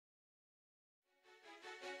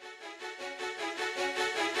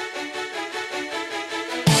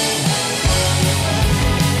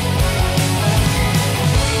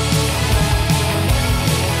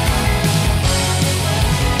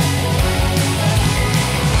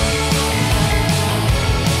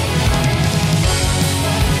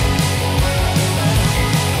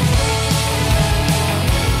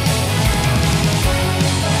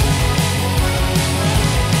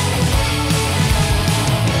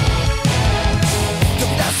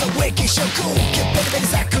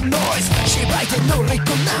いで乗りこ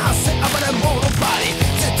なせ暴れ者バディ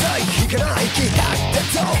絶対引かない気迫で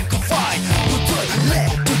ドッグファイトぶといレ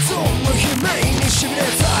ッドゾーンの悲鳴にしびれたい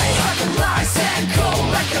儚い閃光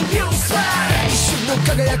like a new slide 一瞬の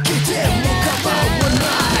輝きでも構わな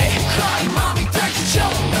い恋もみた基調の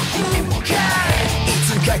振り向かいい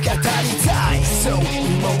つか語りたいそう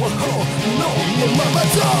今は本能のままド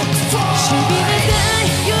ッグファイトしびれたい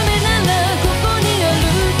夢ならここにある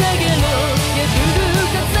だけの破る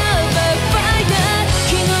かさばファイター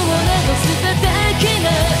昨日を流すだけな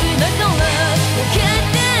今とは分け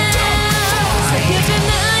て叫べ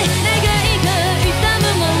ない願いが痛む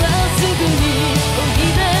ものはすぐにおい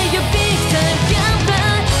でよビッグタイムギャンバー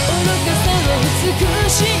愚かさは美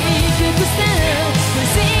しい曲さ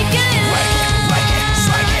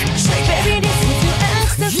Music Baby this is your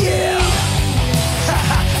ecstasy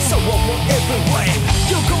So I want every way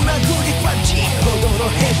横殴りパンチほどの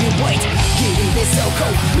ヘビーウェイトギリで走行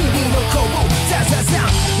耳の鼓舞ザザザン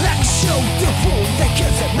楽勝で踏んだけで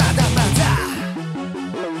まだまだ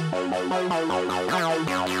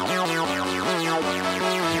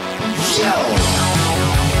Yo!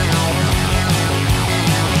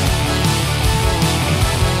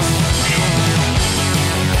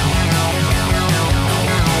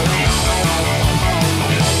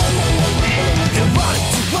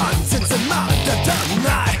 全然まだ足ん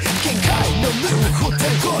ない限界のルーフで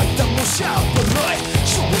動いた模写ボロい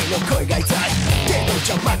周囲の声が痛い程度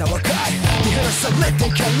じゃまだ若い見放されて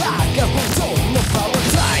からが本当のパワー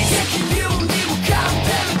タイム激流に浮かんで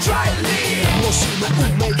るドライリーもしも運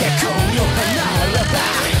命がこの花ならば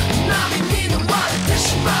波に飲まれて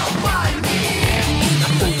しまう前に今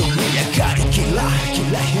踊り上がりキラキ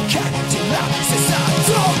ラ光ってらせさ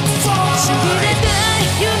ドッグフォーしびれたい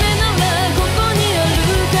夢ならここにある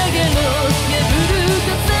影の破る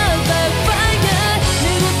かさばファイター寝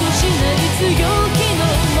ろとしない強気の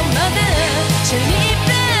ままでチェリー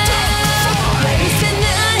ペーやるせない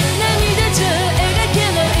涙じゃ描け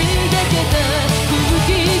ないだけだ空気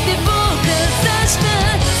で僕が刺した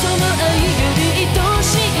その愛より愛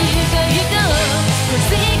しいファイター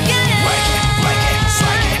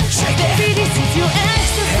Baby this is your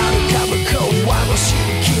ecstasy 遥か向こうはの蜃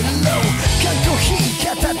気楼過去日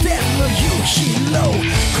片手の夕日ローこの道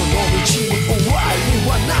に終わり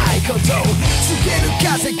はないこと告げる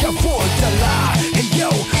風が吹いたら Hey yo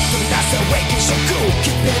飛び出せ Waking 食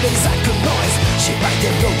Keep it exact noise 芝居で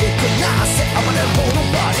ロゲこなせ暴れ者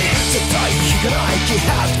バディ絶対引かない気迫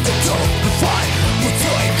でドッグファイトもと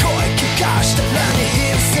い声聞かしたらに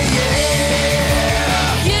Hear say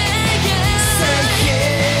yeah Yeah yeah Say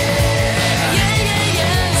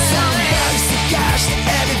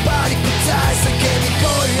yeah Everybody put eyes and get me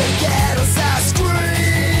going and get us out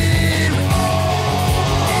scream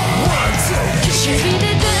One, two, しびれたい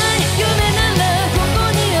夢ならここ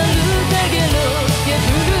にあるだけの破る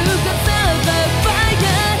かさばファイター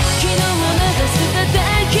昨日を流すだ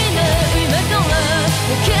けな今とは分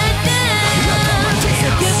けて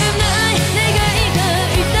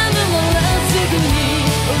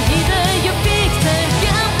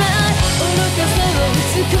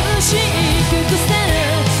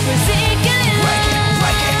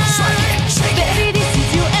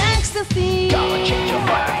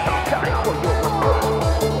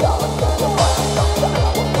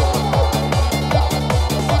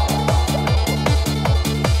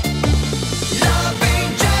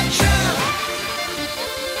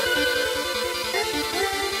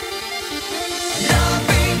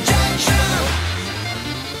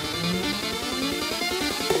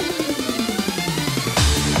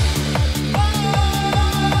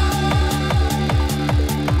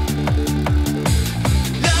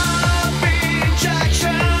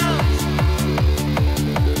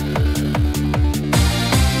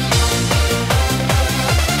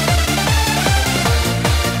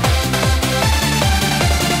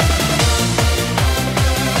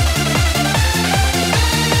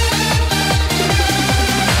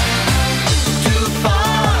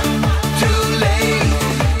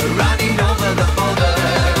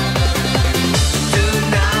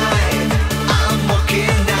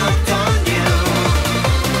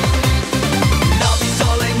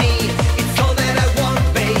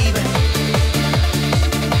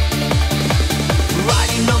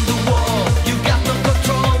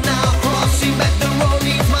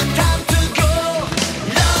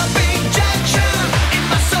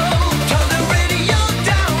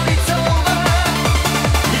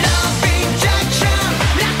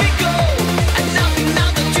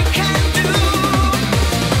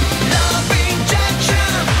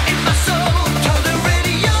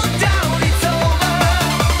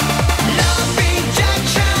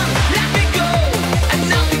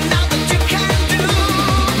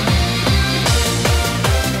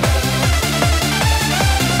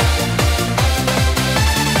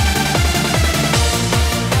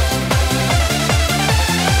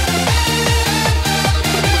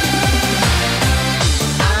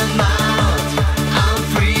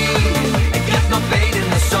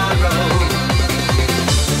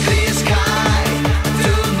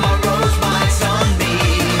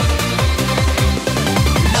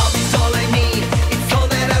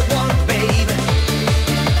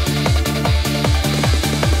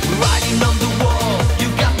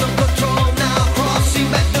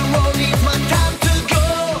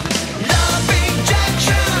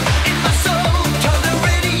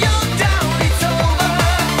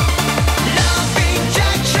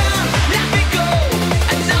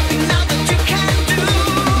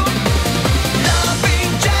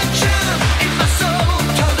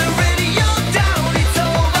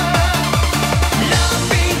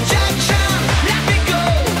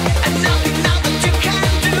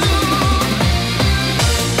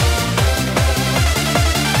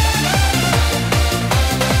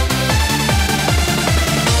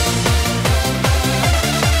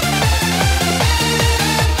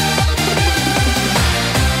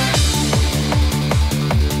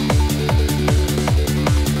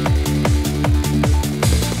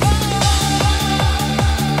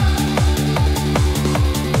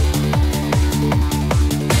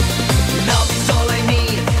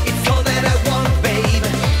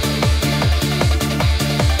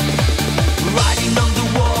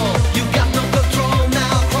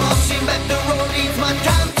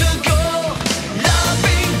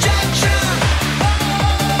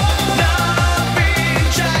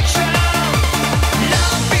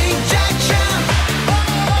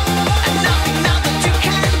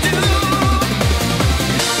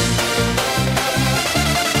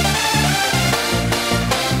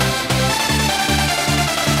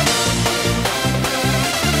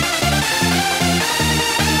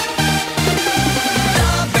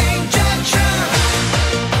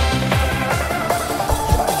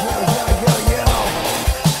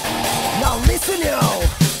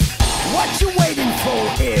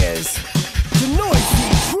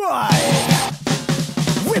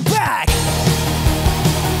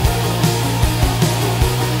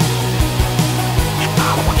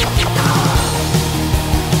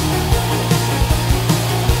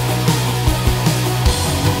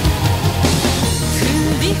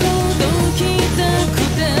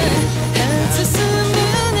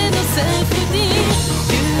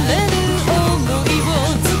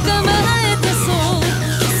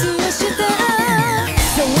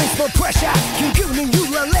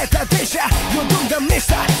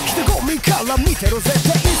ぜって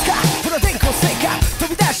いつかプロ電光石火飛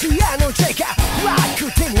び出しあの J かフラッ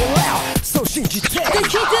グ手に入れようそう信じてできたい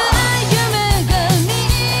夢が見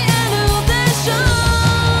えるでしょ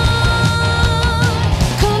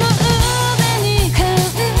この腕に感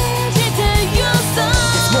じてよさ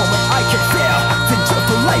This moment I can feel 全長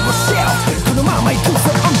とライブシェルこのまま行くぜ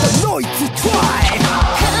I'm the Noizy Tribe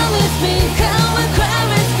Come with me, come and cry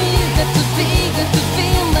with me Got to be, got to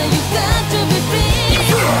feel now you got to be free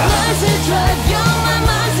Noizy Tribe, you're my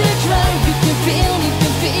Noizy Tribe You can feel, you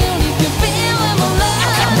can feel, you can feel I'm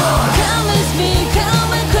alive Come with me,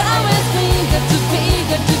 come and cry with me Got to be,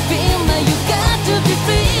 got to feel now you got to be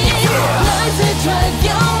free Noizy Tribe,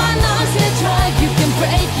 you're my Noizy Tribe You can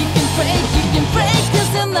break, you can break, you can break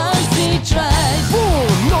Cause the Noizy Tribe Boom,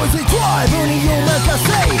 Noizy Tribe に夜任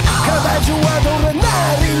せ体中はどれな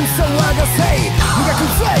りに騒がせ磨く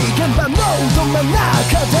ぜ現場のど真ん中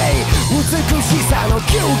で美しさの究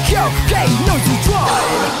極系 Noizy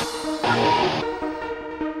Tribe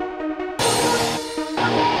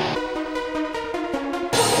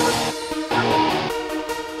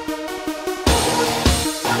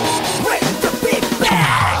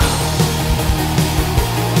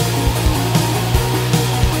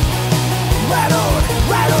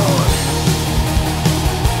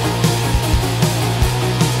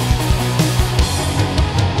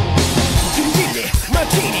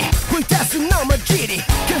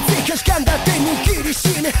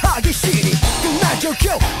激しいどんな状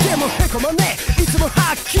況でもへこまねいつも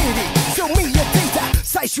はっきりそう見えていた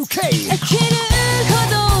最終形飽きる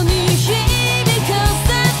ほどに響か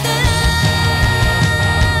せて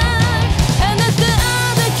あなた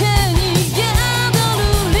だけに宿る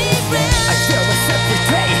リフレッシュ I feel the every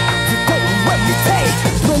day ずっと上見て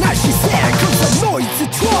不な視線 Cause I'm Noizy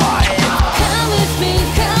Tribe Come with me,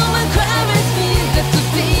 come and cry with me Got to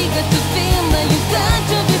be, got to feel now you got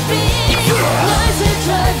to be free Noizy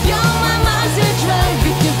Tribe, you're my Noizy Tribe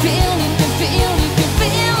You can feel, you can feel, you can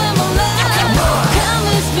feel I'm alive Come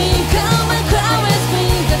with me, come and cry with me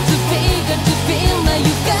Got to be, got to feel now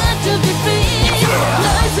you got to be free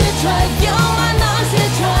Noizy Tribe, you're my Noizy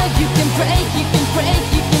Tribe You can break, you can break,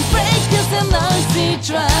 you can break Cause the Noizy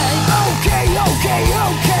Tribe Okay, okay,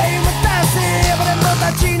 okay 待たせ俺も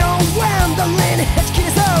たちのワンダリーにはじき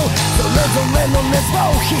そうそれぞれの熱を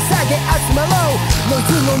引き下げ集まろうノイ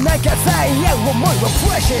ズの中さえ合う思いは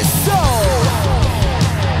Precious Soul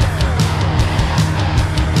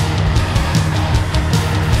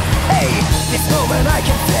Hey, this moment I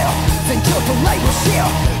can feel 全長とライブしよ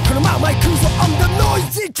うこのまま行くぞ I'm the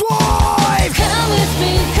Noizy Tribe Come with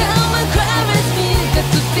me, come and cry with me Got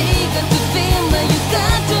to be, got to feel now you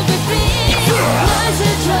got to be free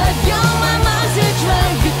Noizy Tribe, you're my Noizy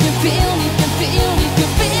Tribe You can feel, you can feel, you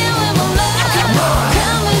can feel I'm alive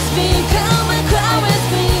Come with me, come and cry with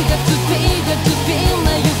me Got to be, got to feel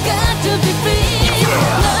now you got to be free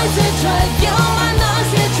Noizy Tribe, you're my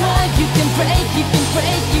Noizy Tribe You can break, you can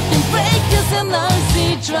break, you can break Cause I'm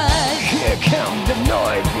Noizy Tribe Here comes the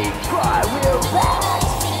Noizy Tribe We're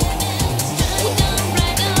back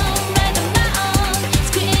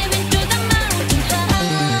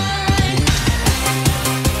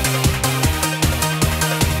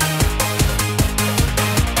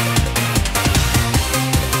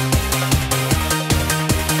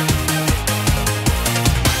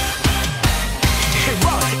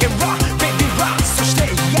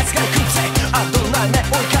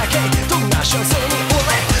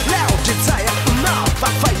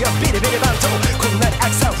ビリビリバントこんな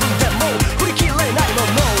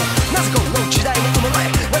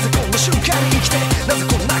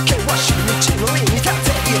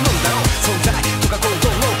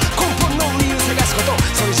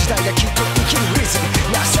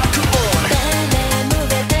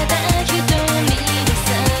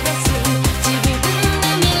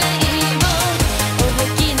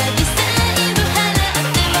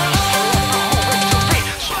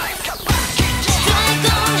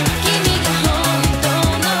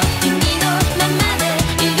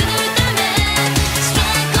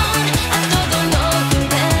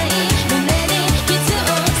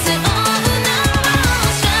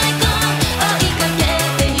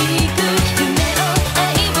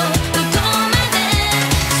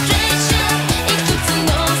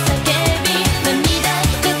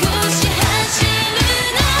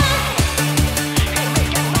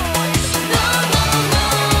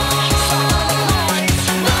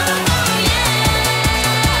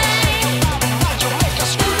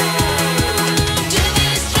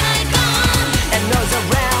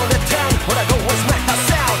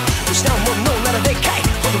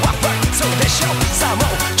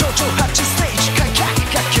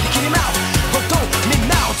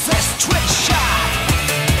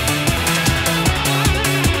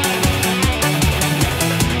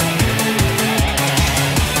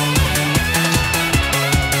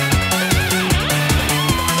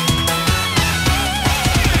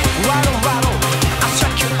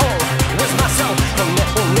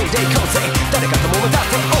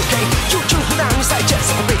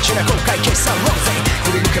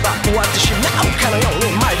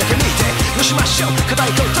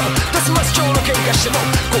がしても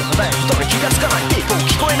こんなないことに気がつかないピーポー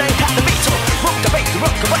聞こえないハートビートロッカベイロ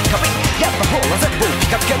ッカバイカビやっぱほら全部ピ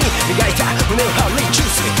カピカに磨いた胸を張りジュー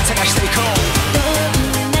スに探していこう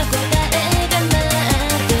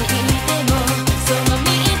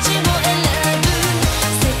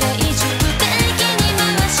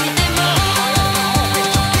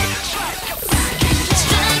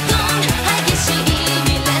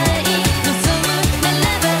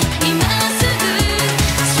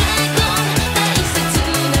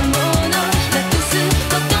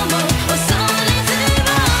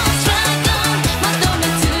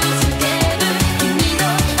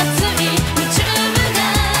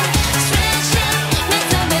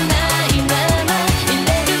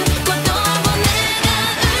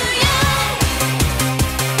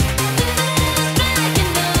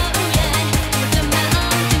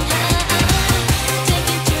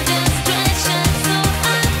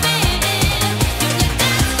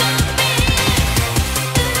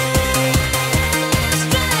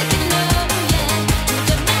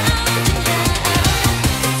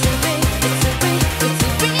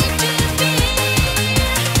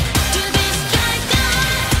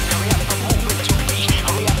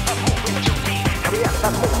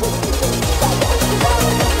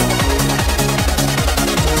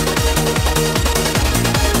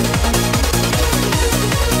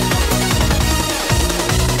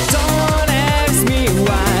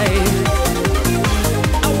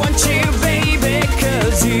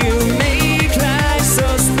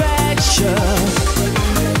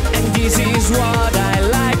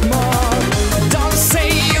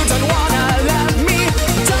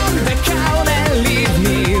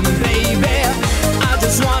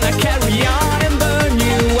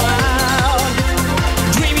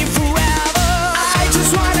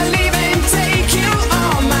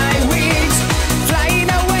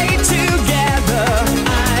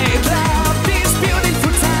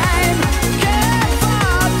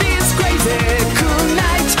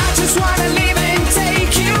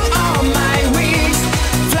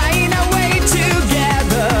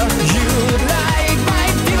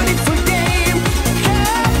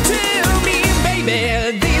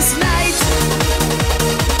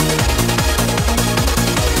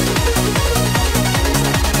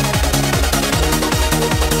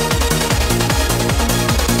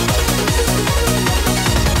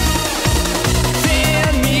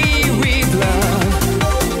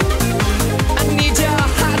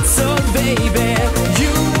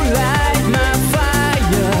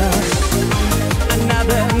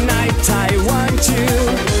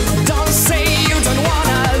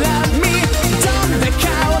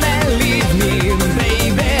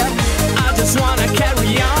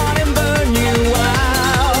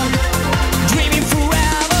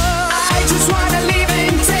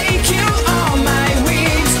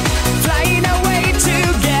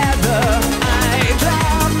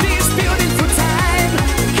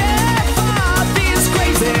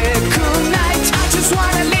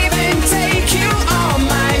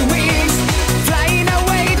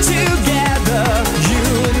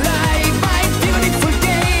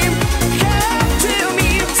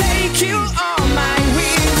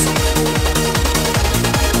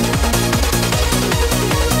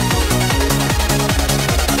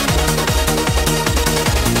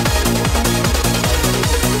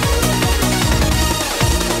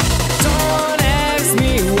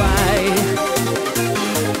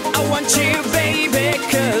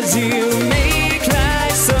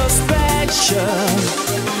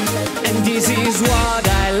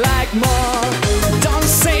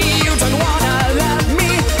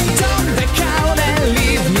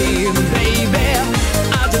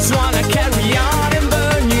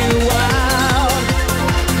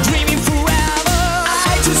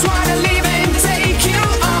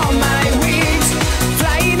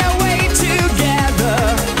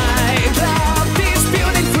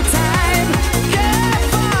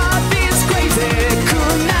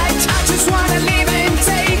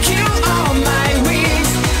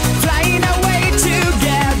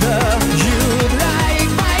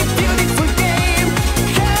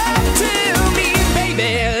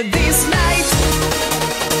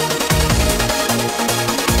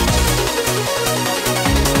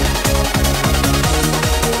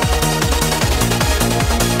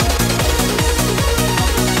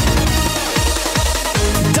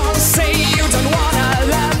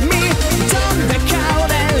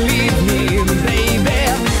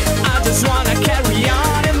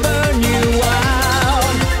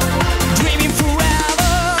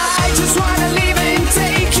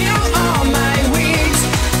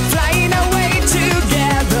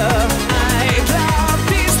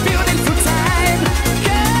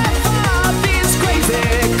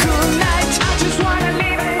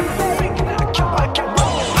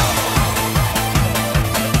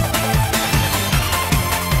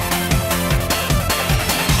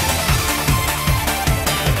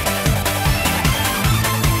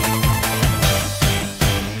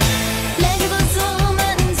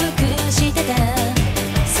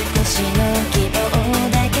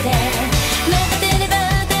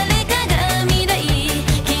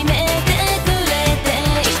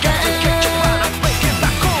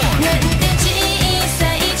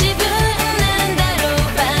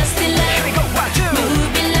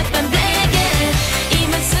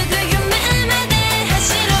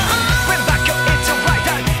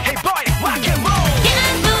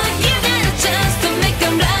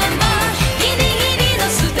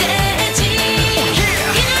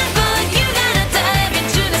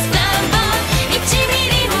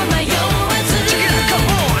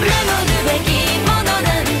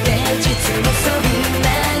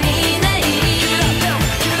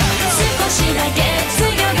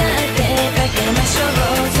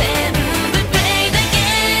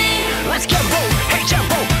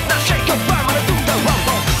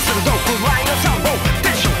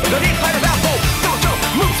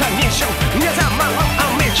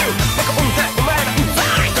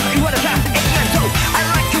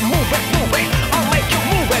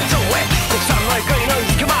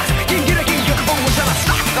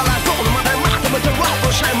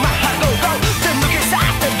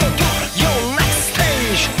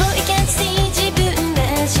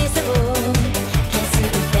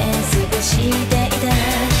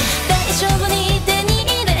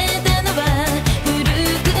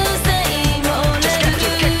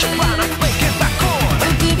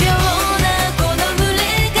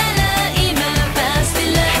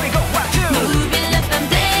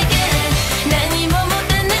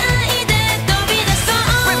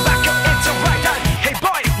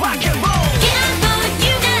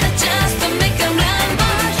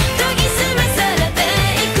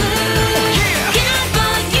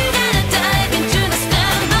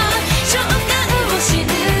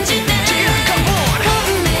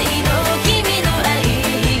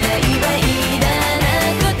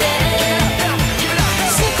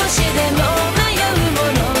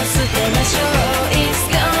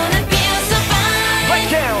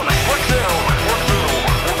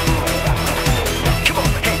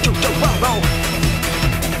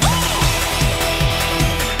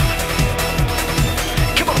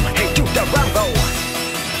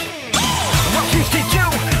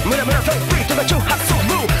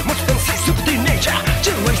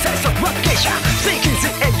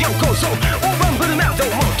そう大盤振るなど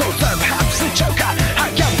もっと全部ハプスちゃうかハ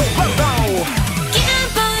ギャンボバンボー「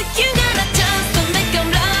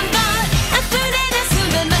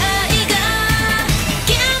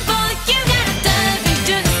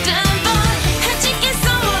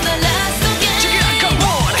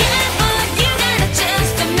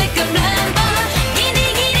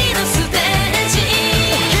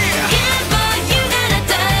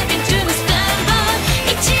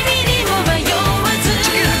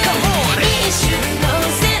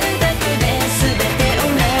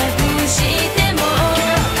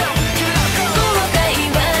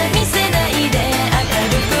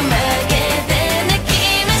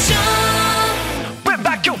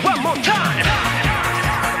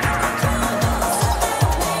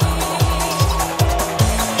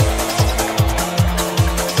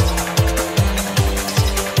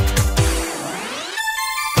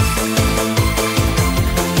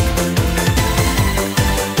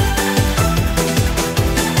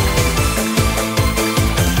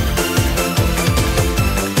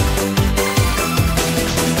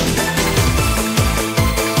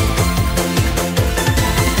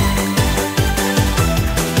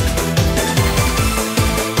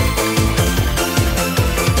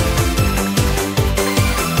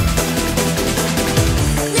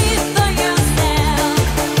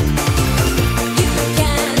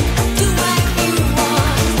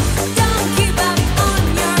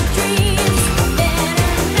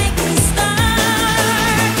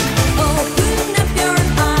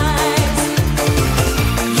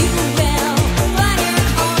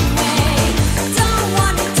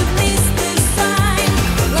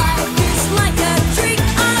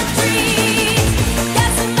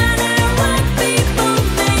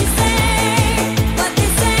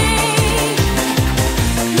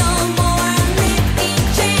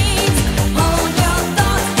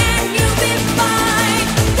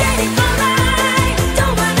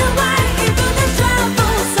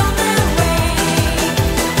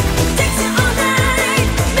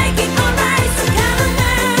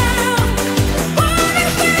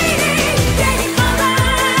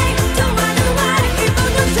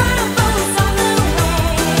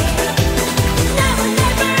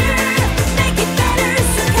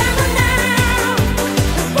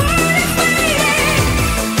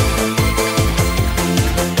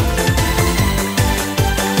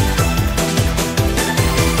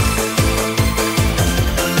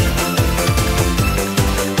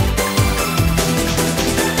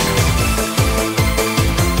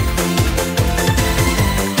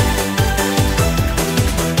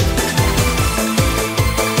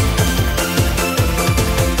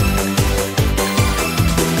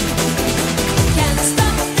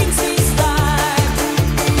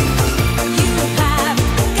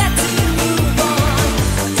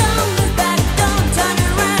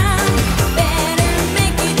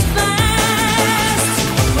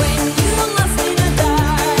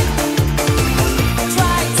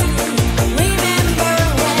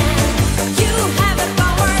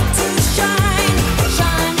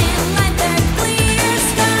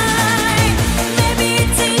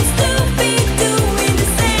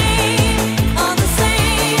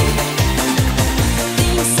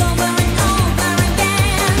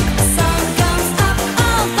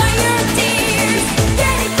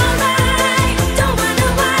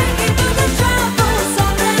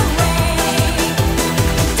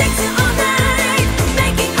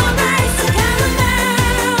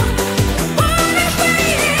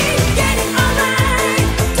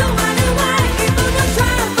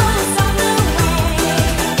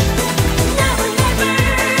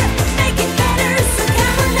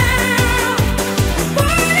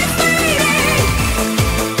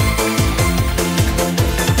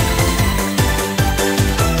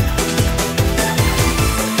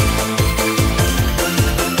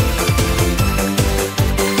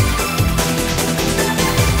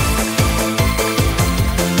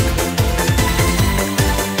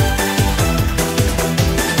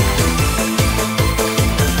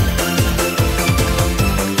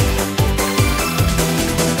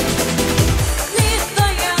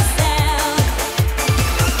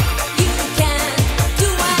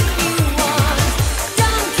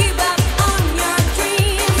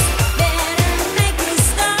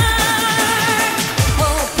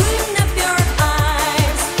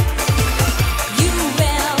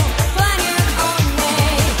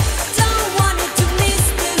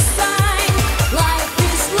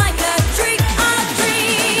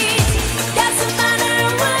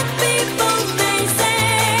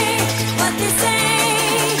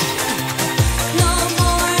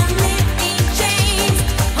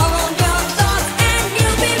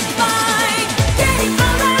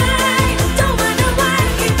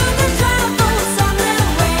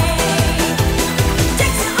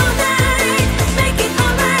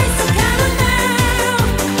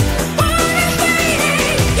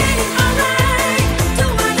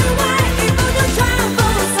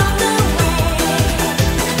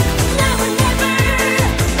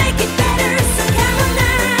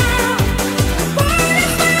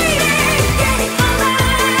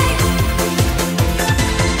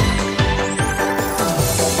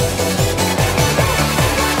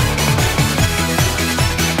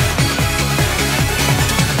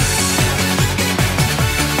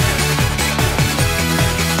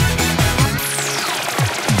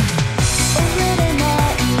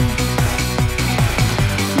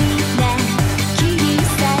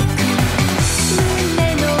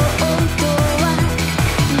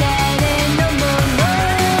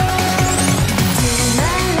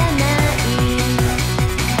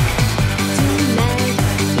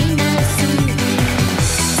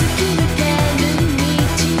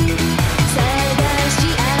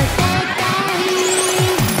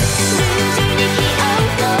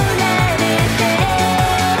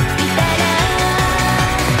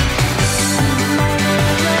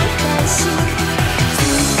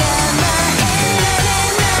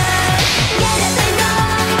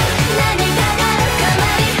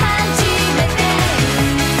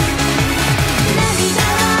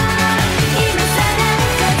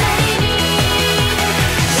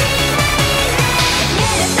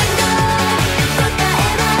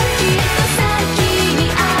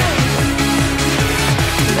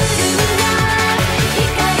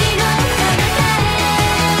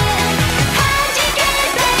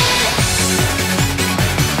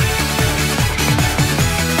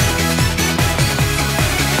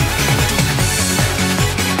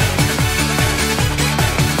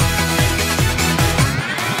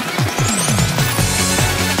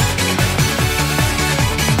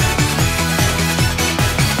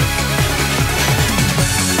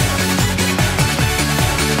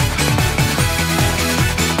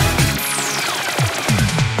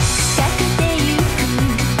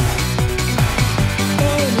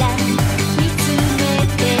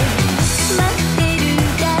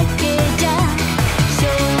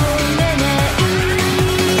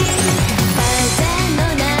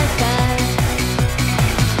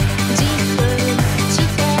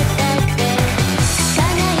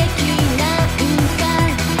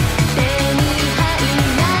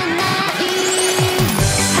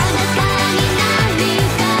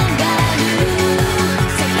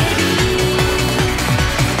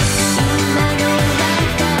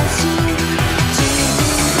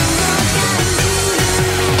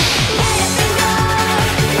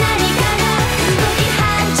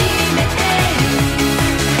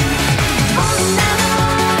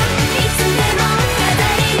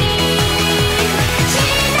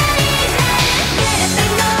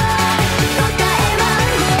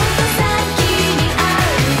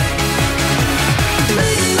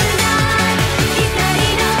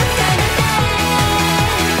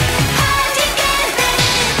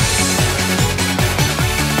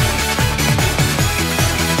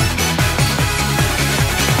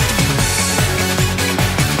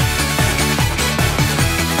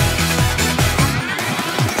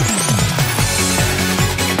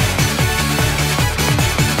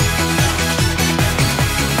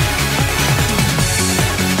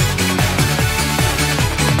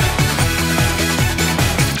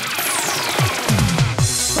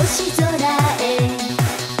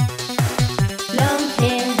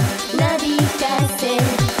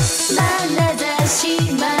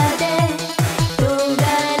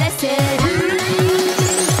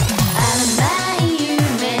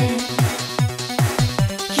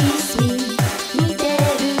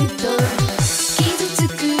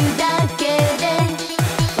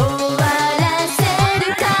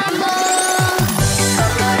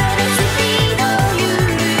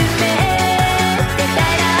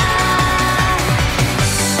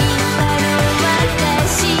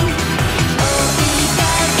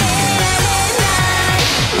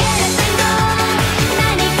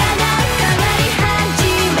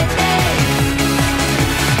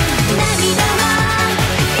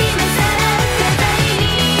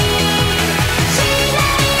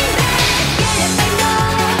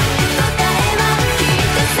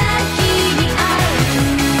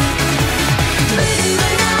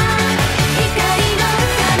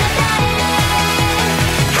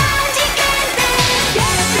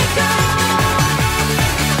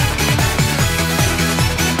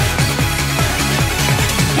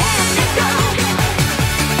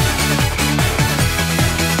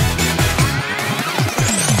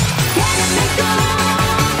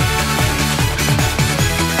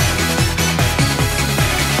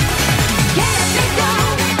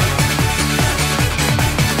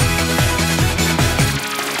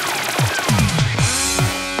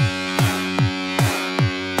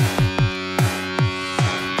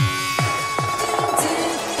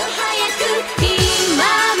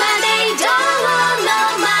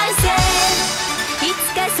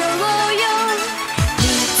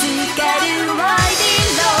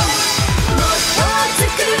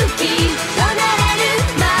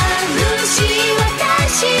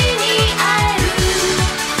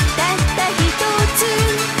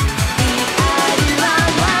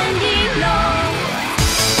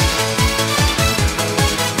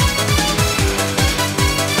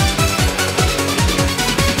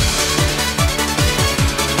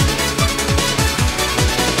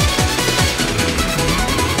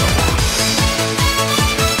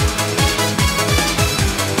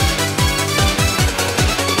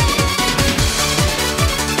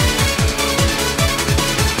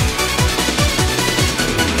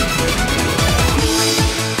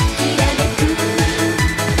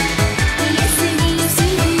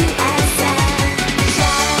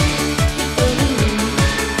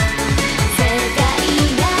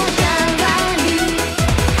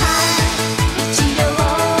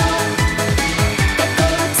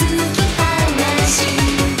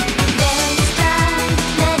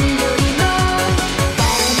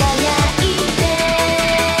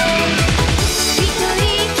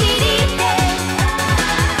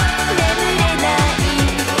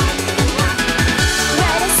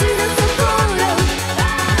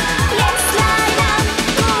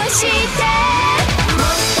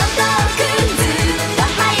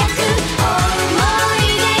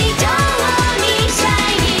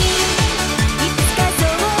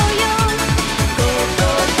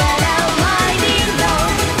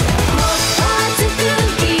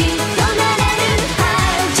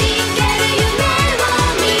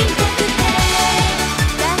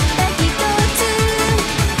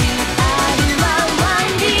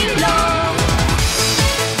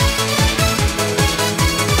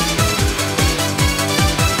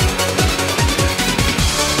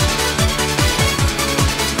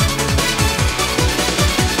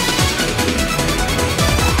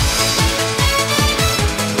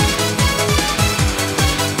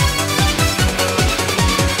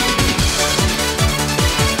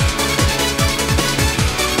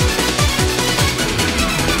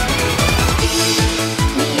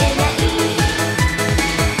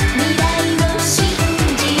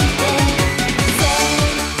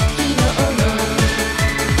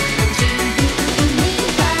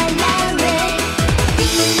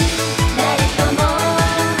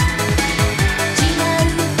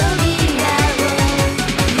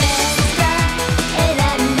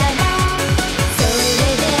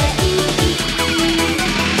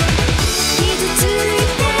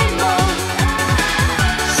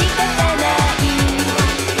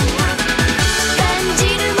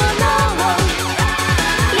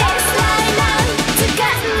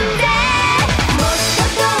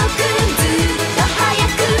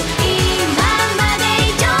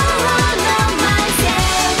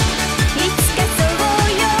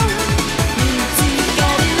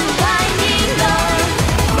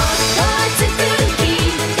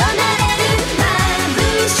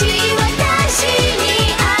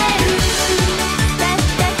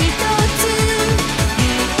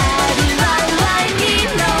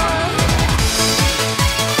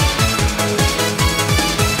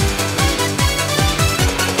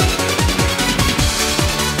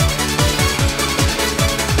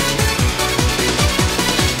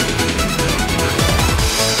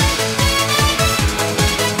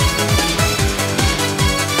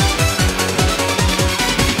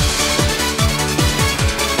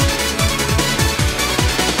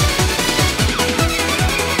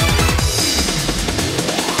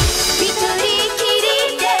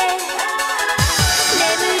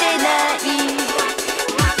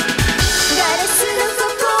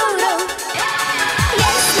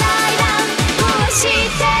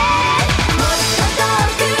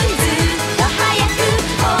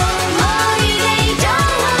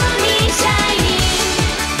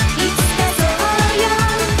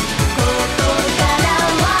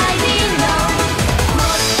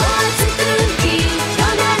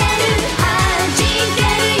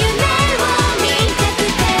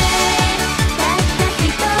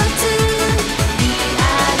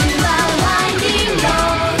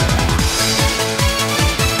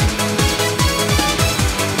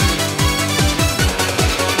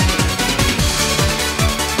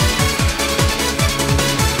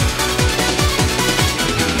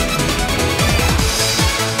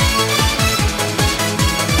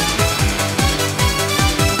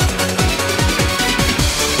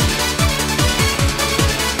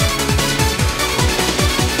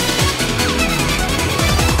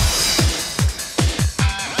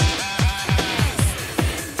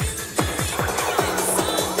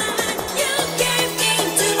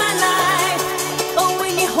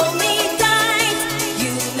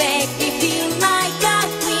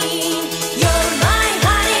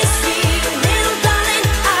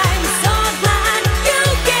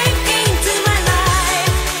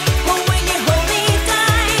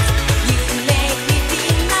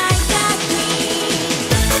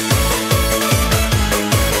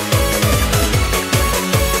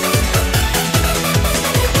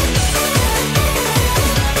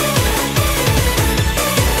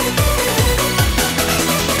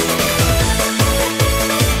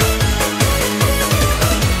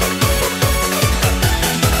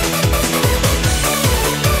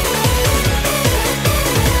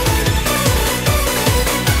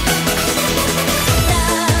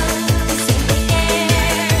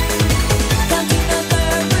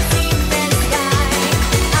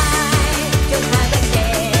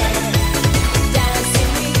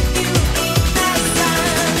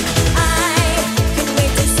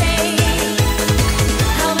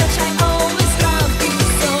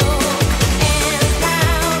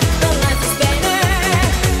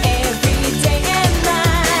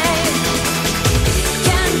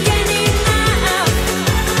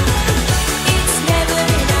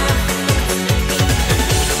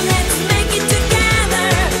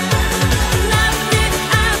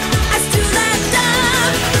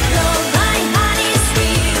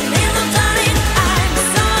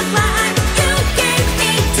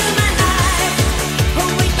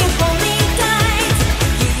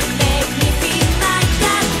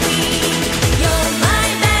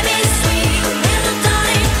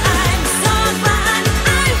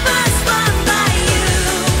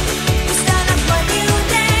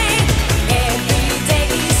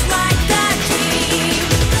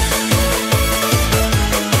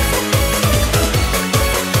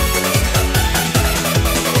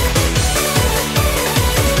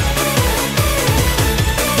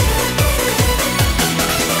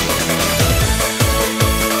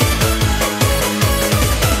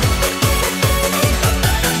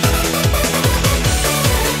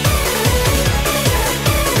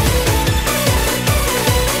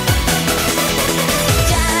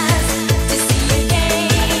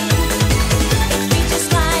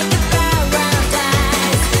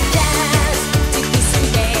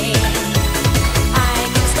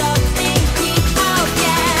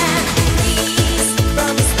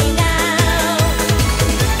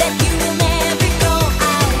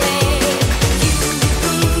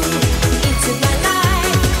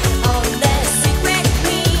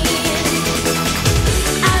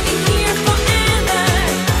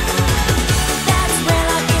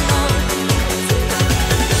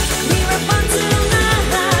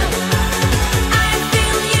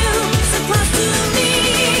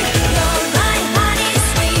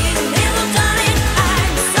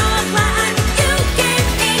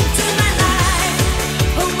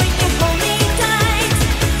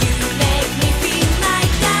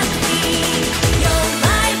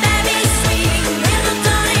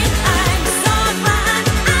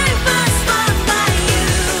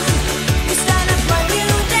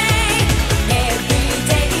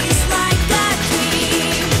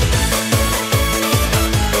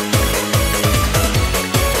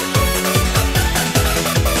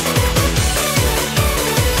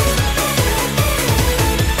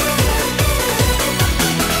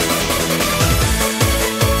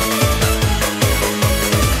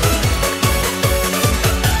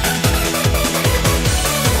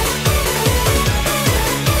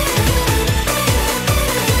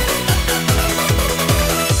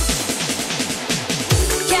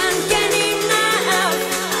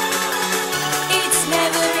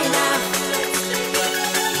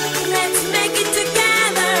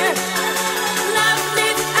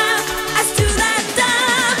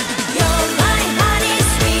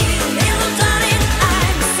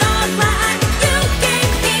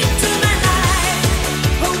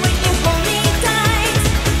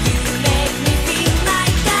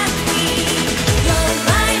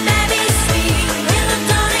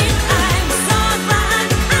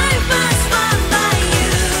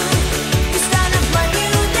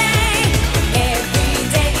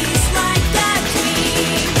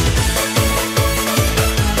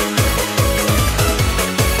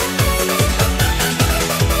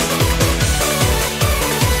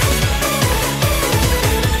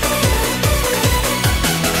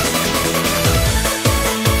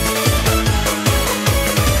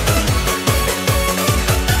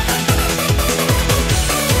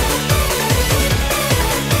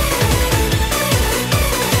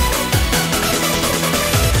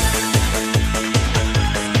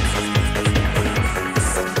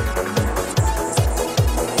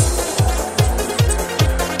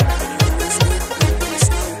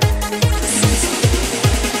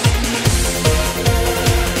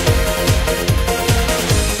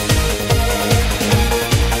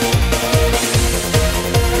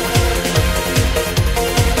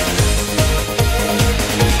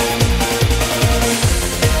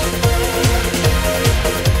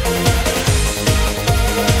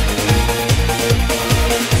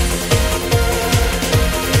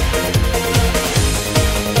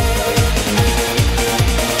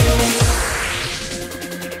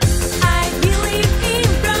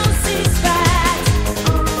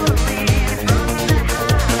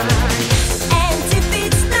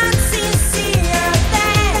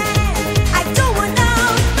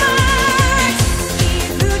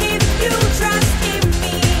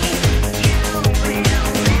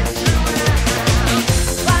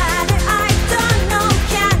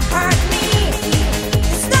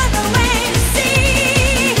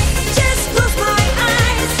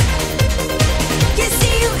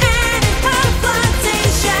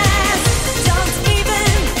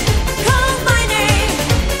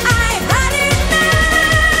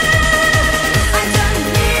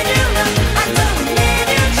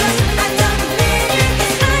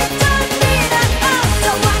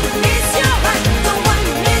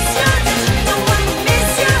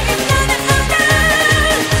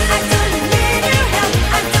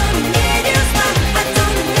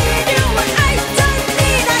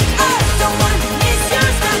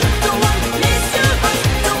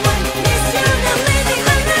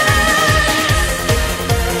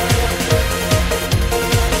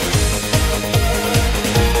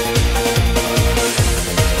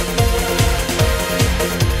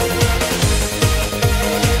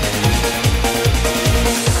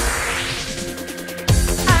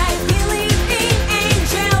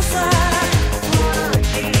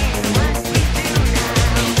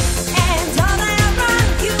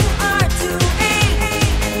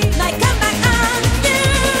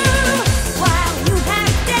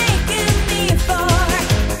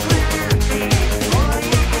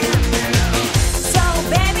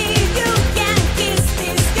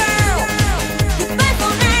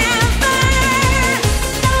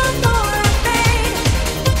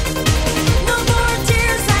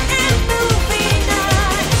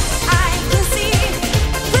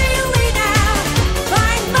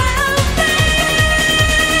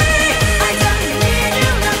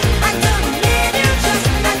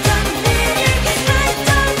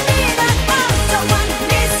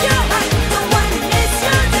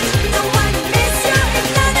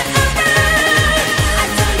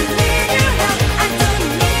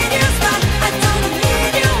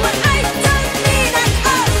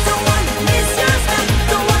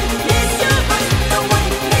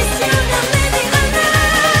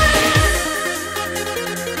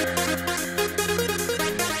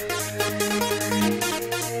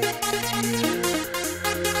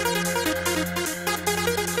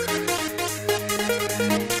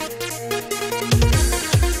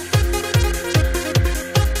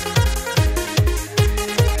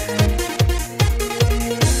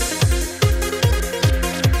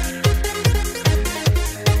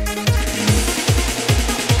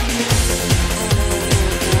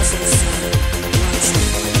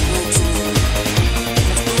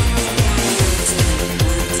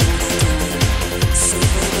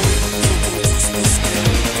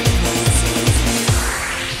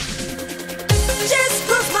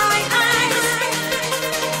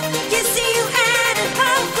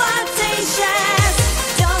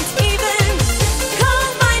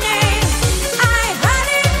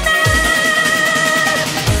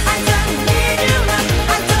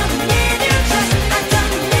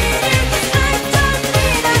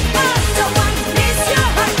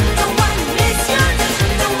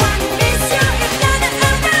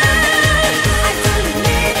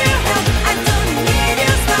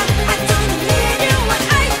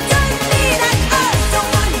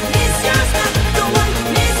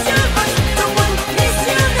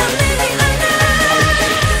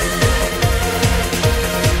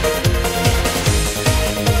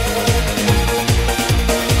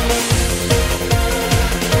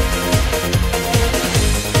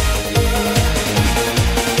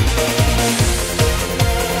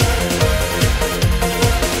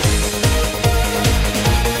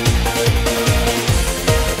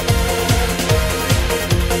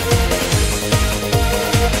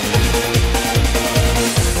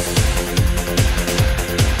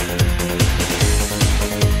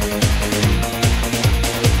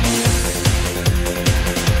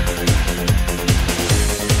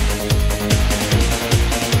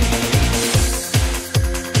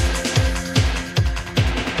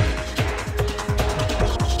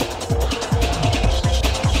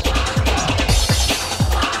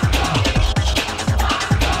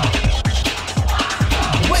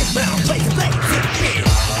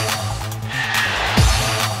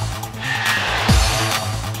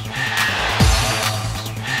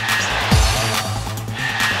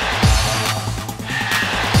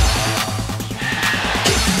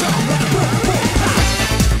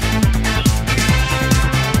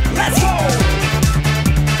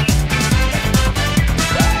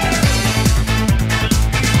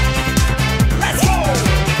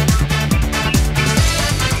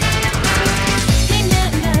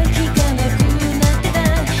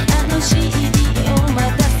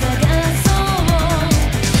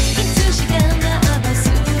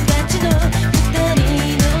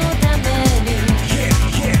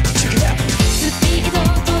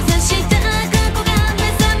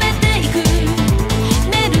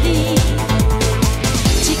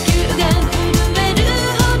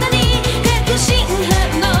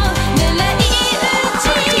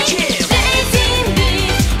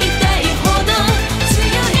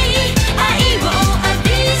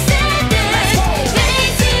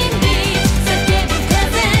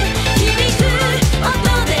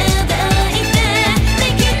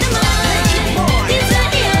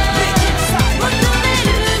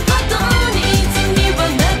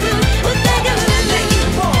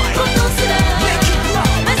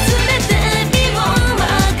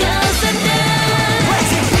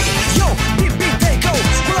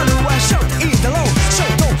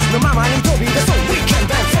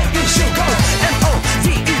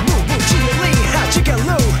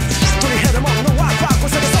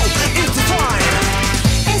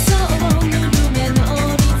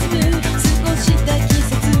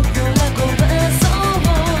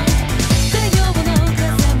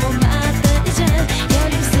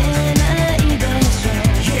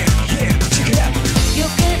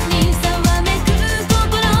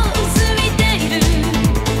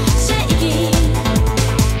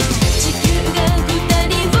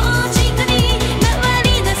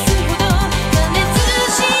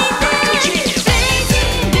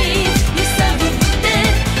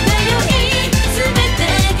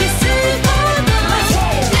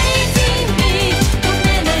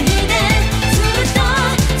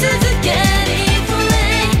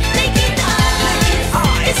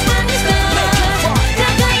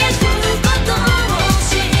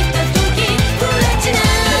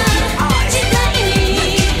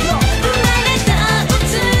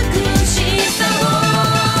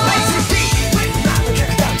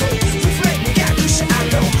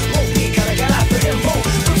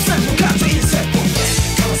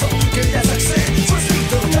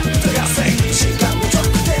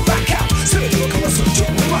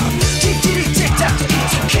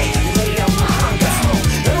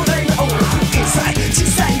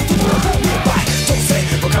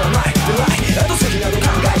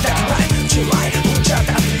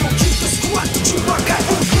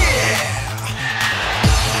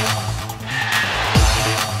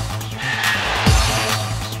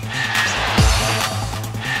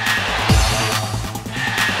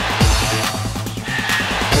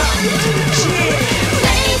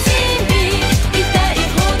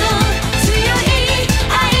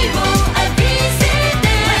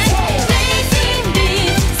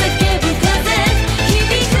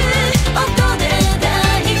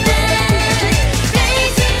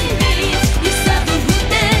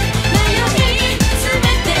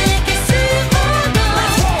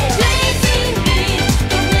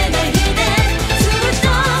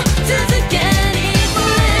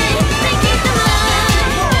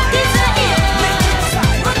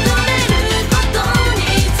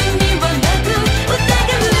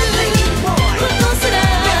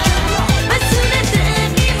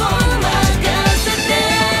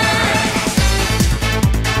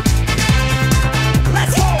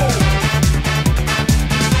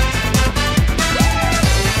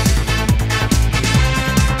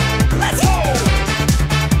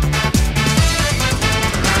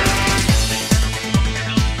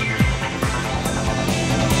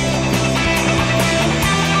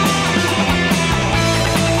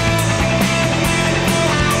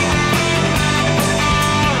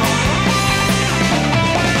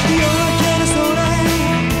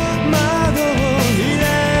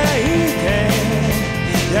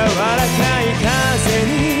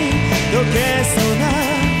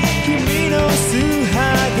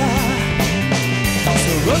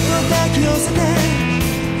き寄せて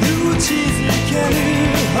打ちづける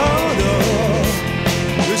ほど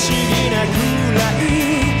不思議なくらい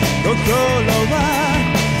心は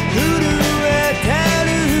震えてる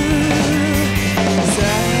錆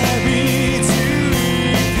びつ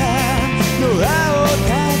いたドアを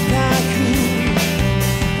叩く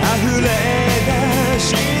溢れ出し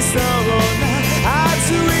そうな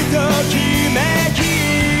熱いときめき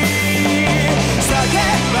叫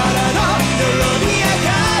ばらの泥に赤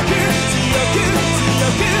く強く強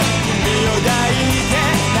く君を抱いて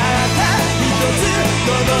たった一つこ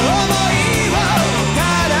の想いを体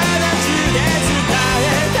中で伝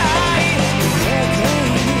えたい胸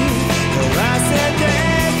に飛ばせて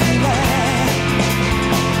くれ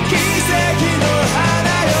奇跡の花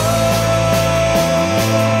よ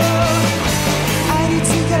ありつ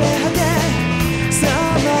かれ果てさ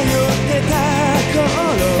まよってた頃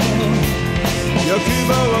欲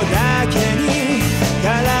望だけに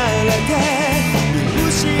駆られて見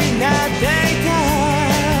失っていた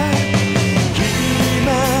気ま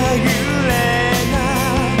ぐれな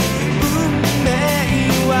運命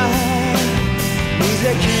は無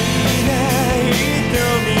邪気な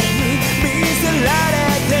瞳に見せられ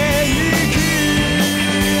てゆく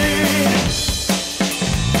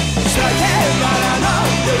叫ばらの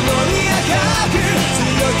泥に赤く強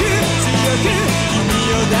く強く君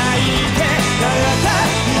を抱いてたった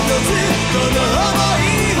一つこの想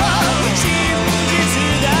いを真実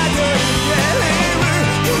だと言える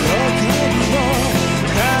喜びを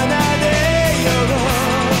奏でよう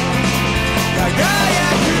輝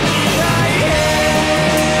く未来へ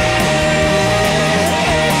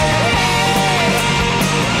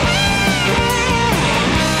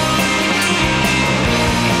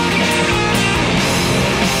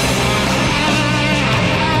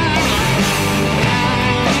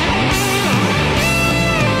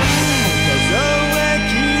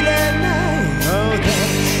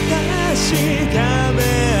確かめ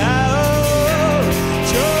合おう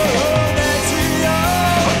情熱よ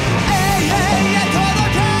永遠へ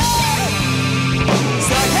届け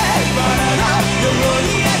叫ばらの泥に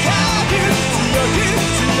赤く強く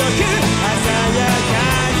強く鮮やか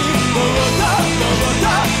にもっともっと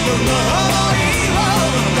この想いを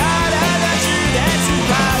体中で伝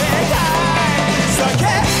えたい叫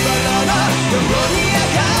ばらの泥に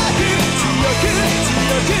赤く強く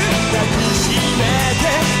強く抱きしめて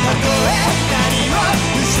たとえ何も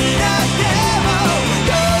失っても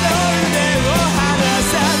この腕を離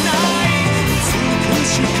さない美し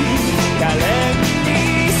く可憐に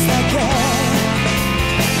咲け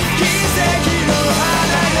奇跡の花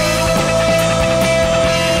よ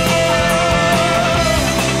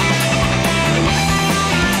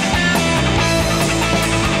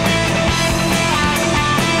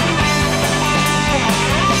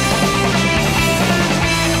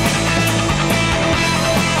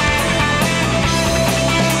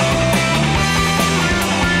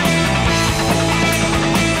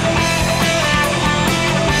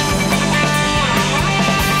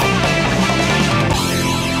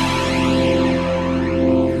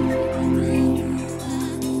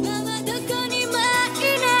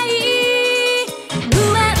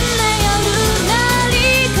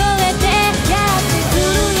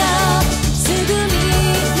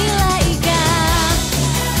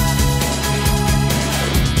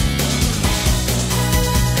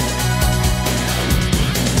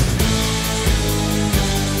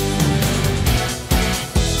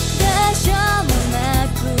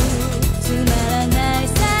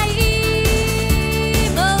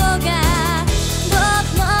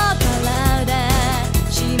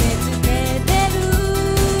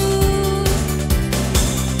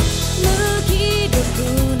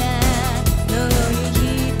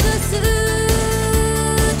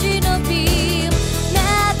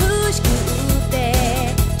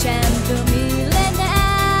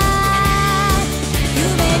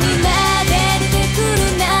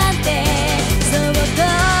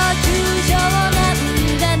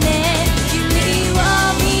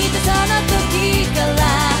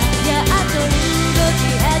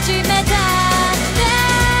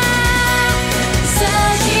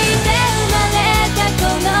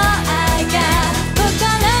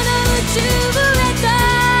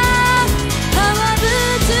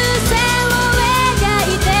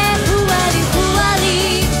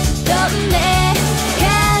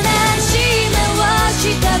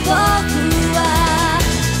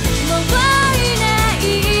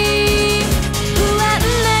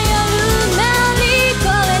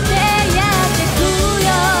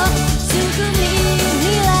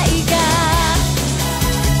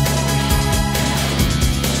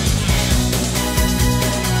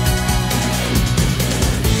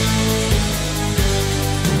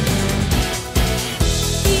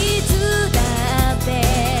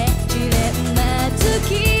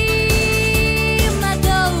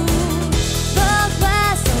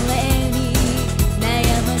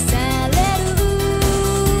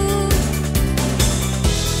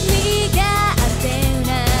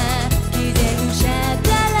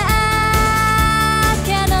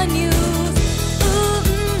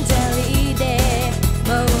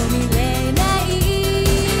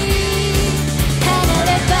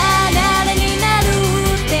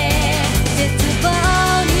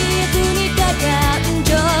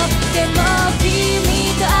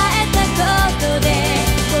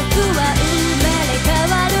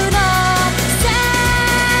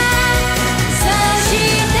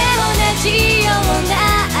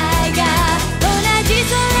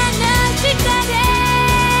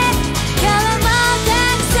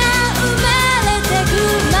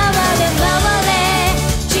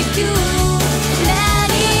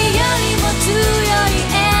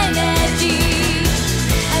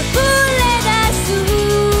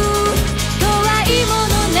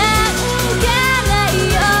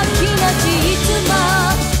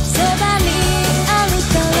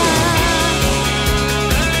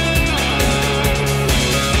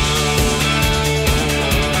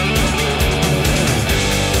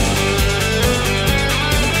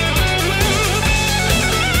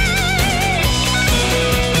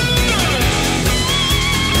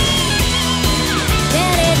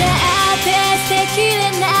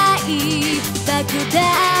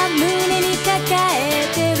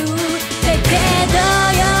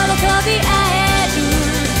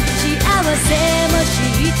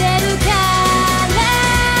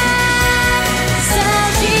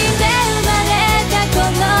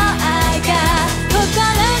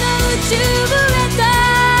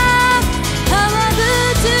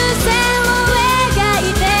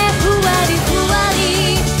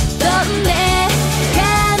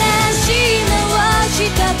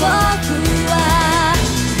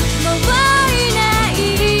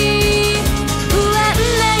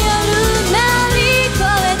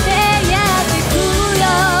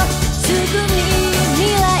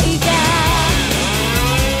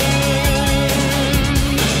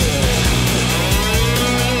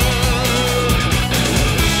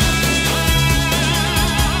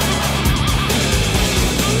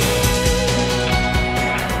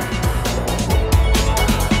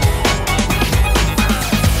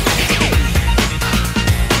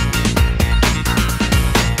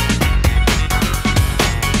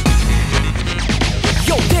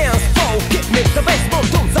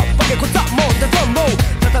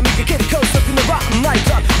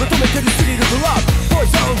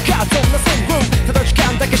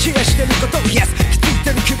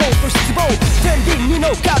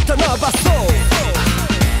ばそう。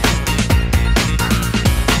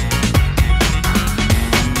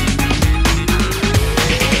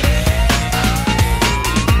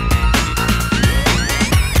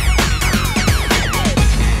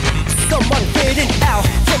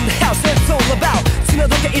砂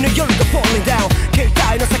時計の夜が falling down 携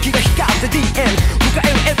帯の先が光って DM 迎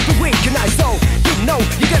える every week and I so you know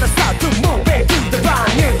you gotta start to move into the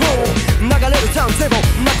brand new room 流れるターンテーブル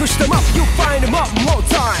なくしたマップ you find them up more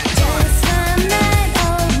time Just one night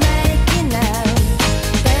of making out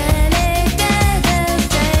誰かが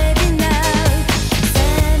steady now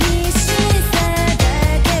寂しさだ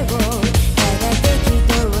けをただ適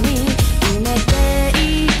当に埋めてい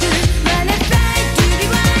く Wanna fly to be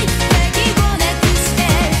right 鍵をなくして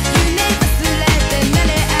夢忘れて慣れ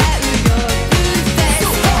合うよ Good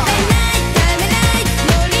face ためない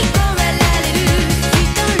乗り越えられる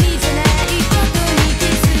一人じゃないことに気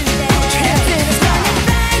づいて Wanna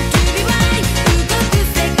fly to be right 動く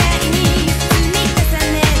世界に積み重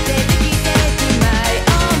ねてできてく My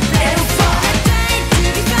own place I try to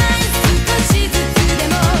be fine 少しずつで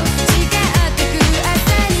も違ってく朝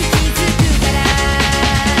に気づくから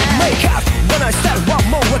Wake up when I start one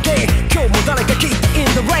more again 今日も誰かきっと in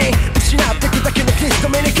the rain 失ってくだけのディスコ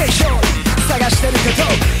ミュニケーション探してるけど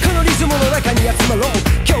このリズムの中に集まろう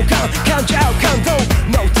共感感じ合う感動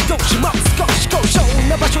ノート同士も少し高尚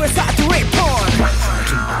な場所へさとリポート Modify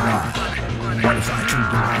to the right Modify to the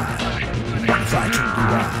right Modify to the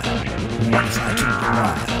right Modify to the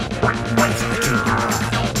right Modify to the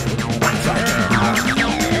right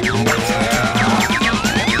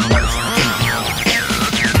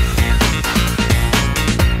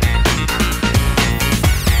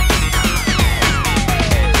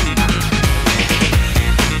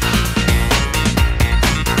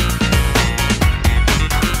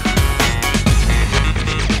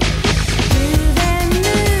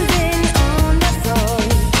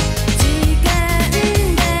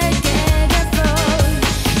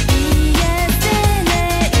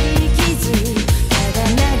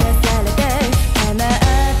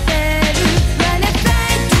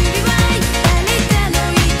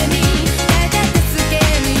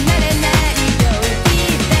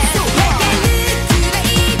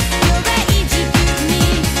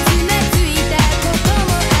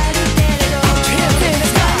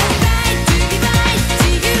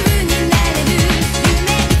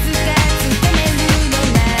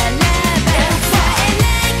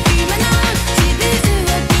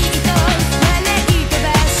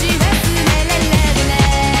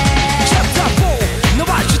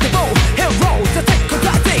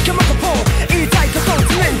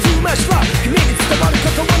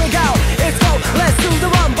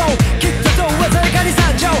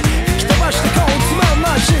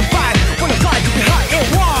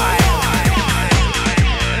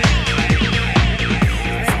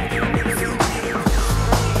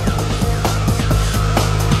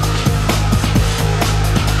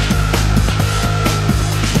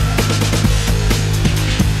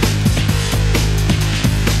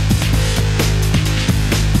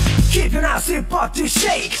Keep your ass in body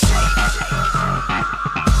shake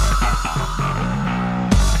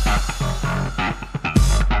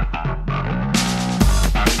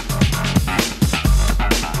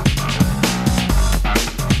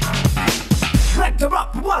Let them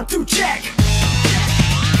up, 1, 2, check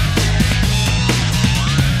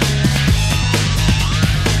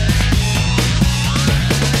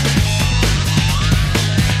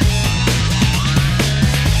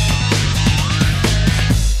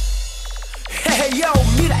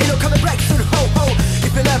未来の壁ブレイクする方法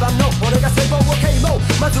If you never know 俺が細胞を啓蒙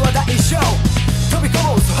まずは第一章飛び込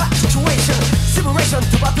もう So hot situation Simulation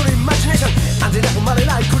とバトルイマジネーション安全で生まれ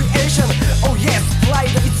ないクリエーション Oh yes フラ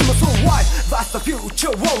イがいつもそう Wide Vast the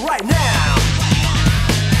future world right now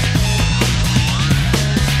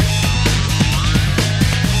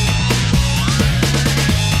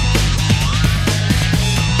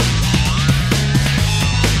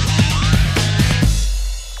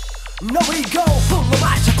Nobody go フルの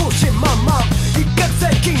前じゃ更新満々一攫千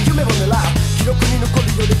金夢を狙う記録に残る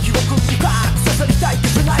より記憶に深く刺さりたいって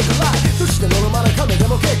じゃないぐらいどうしてのまな亀で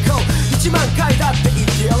も結構1万回だって言っ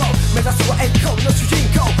てやろう目指すは栄光の主人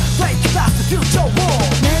公 Break fast the future war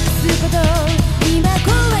なくすこと今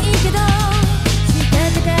怖いけど仕方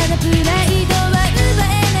からプライドは奪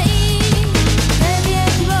えない輝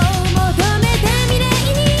きを求めた未来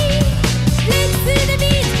に Let's the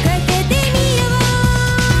beat かけてみよ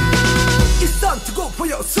うIt's time to go for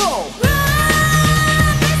your soul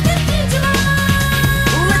Past the future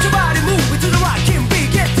Let your body move into the rocking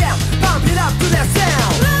beat Get down, pump it up to that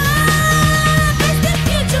sound Past the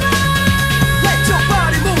future Let your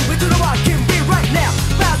body move into the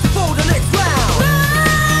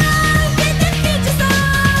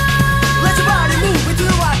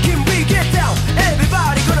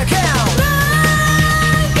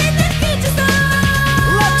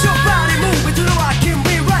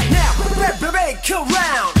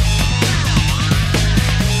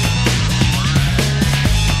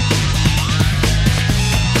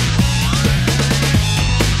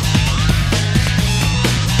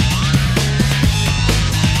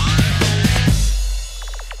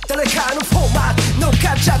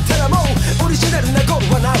やっちゃったらもうオリジナルなゴー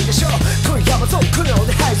ルはないでしょう。今夜もそう苦悩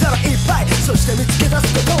で灰皿いっぱい、そして見つけ出す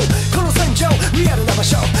ことこの戦場リアルな場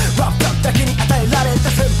所、ラップだけに与えられ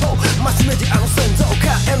た戦法、マスメディアの先祖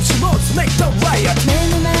か MC モーズメイトライアット。目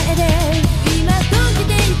の前で今溶け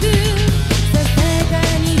ていくささやか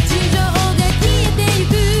な日常が消えて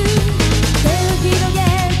いく、手を広げ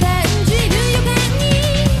感じる予感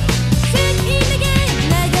に責任だけ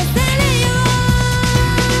流されよ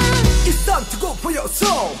う。 It's time to go for your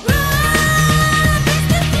soul.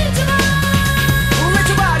 Let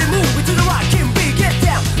your body move into the rockin' beat, get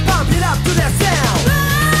down, pump it up to that sound.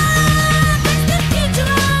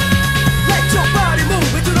 Let your body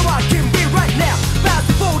move into the rockin' beat right now.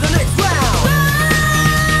 Fast for the next round.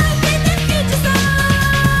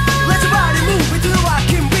 Let your body move into the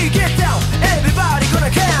rockin' beat, get down. Everybody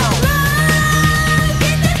gonna count.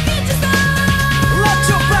 Let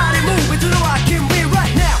your body move into the rockin' beat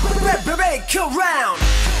right now. Break your round.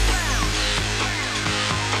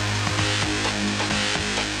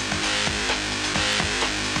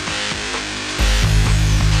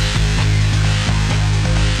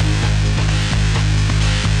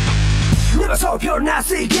 Never saw a pure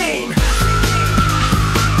Nazi game.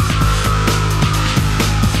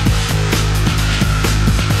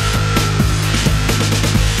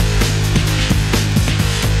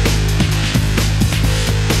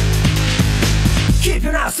 Keep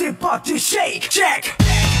your Nazi body shake, check.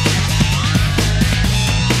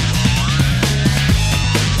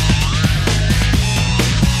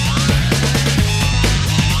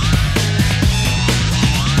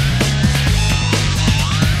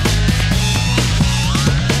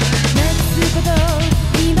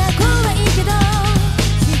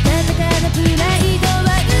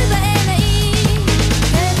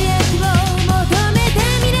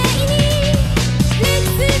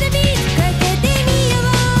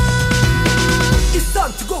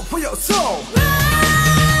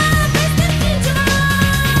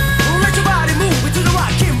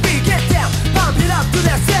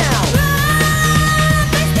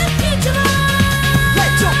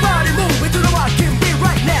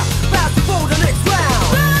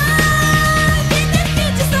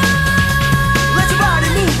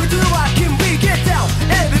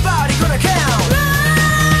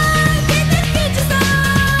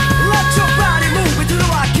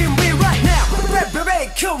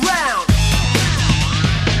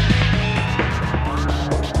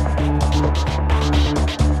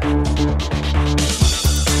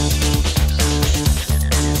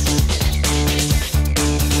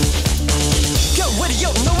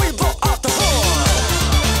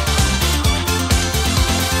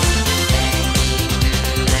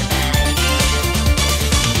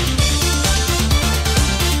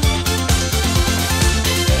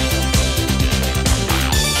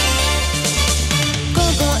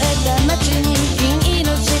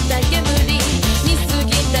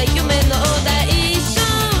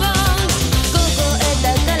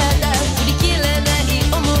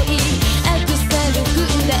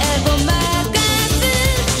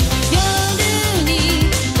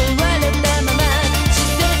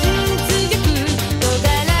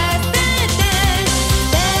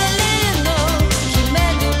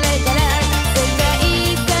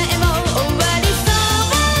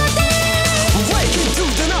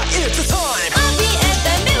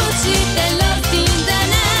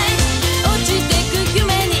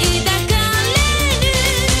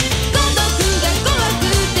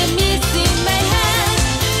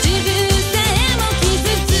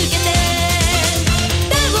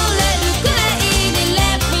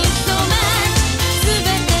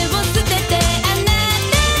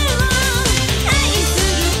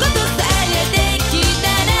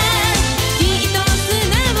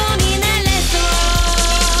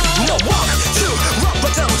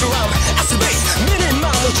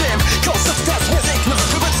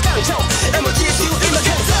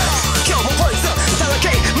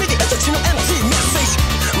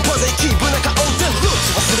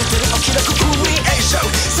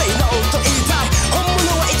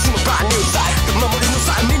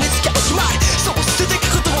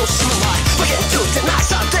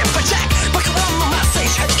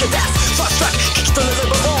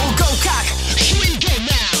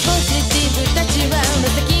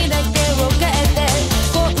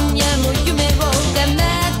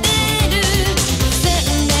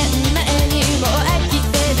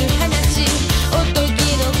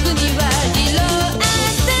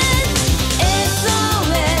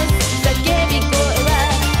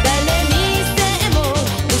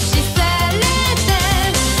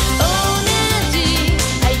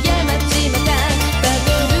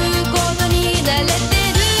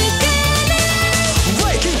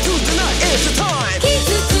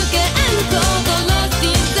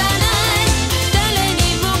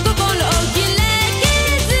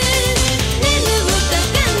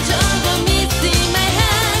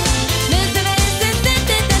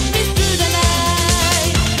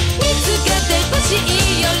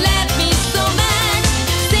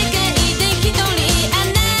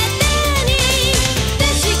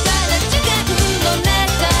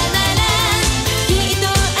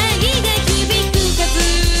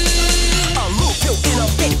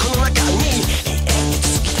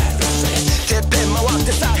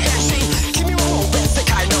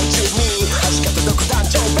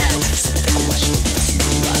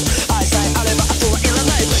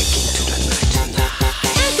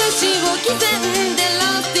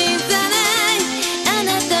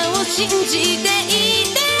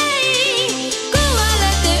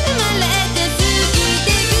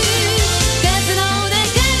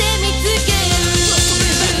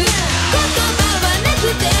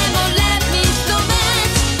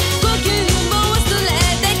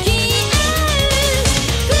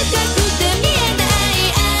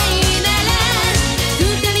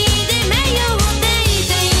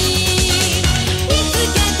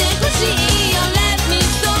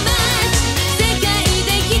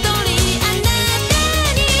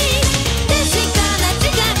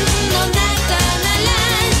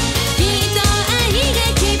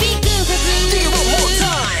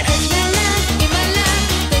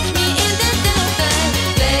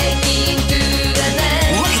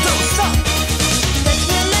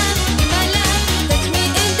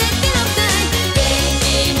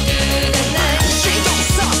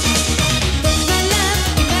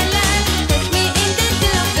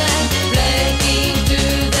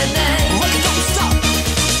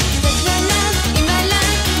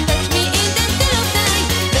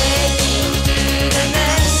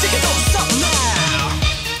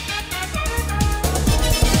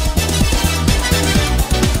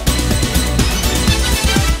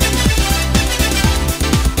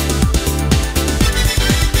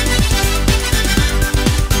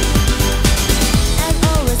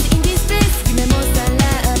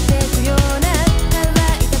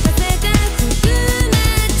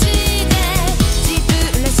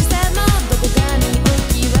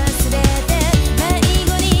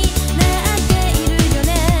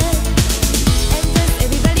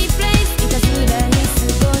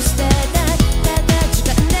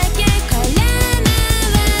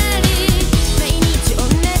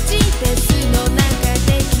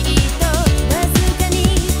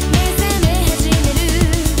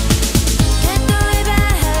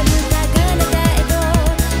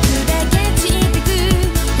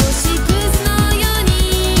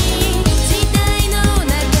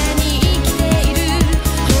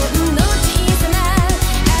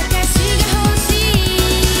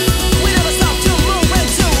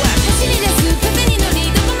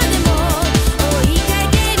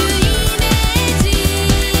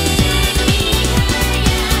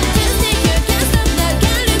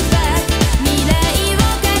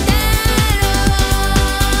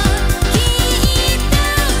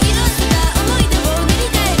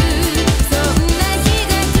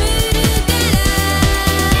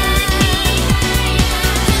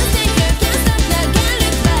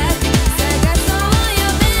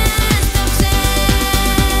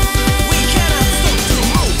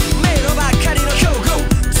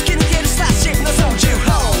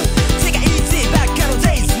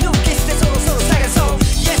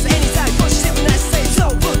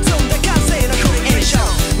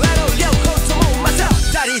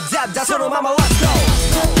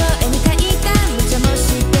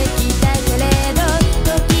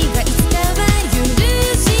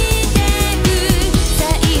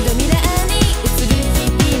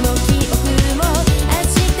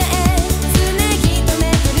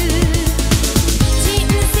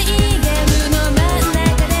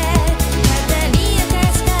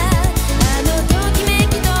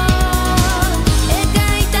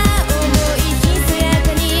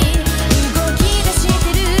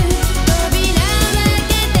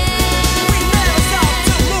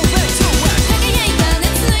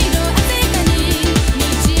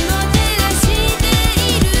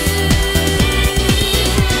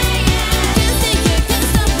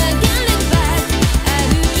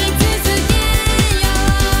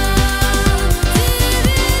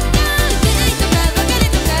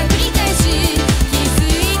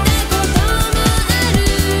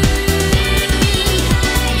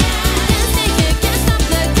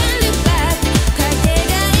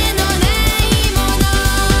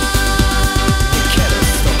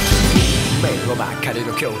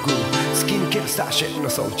 突き抜けるスターシェンの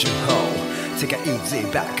操縦法世界イージ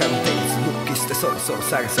ーバッカンデイズ抜き捨てそろそろ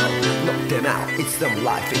探そう Not there now, it's them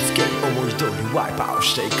life, it's game 思い通りワイプアウト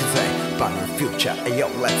していくぜ But in future, ayo,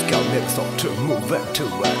 let's go Never stop to move it to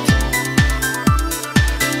it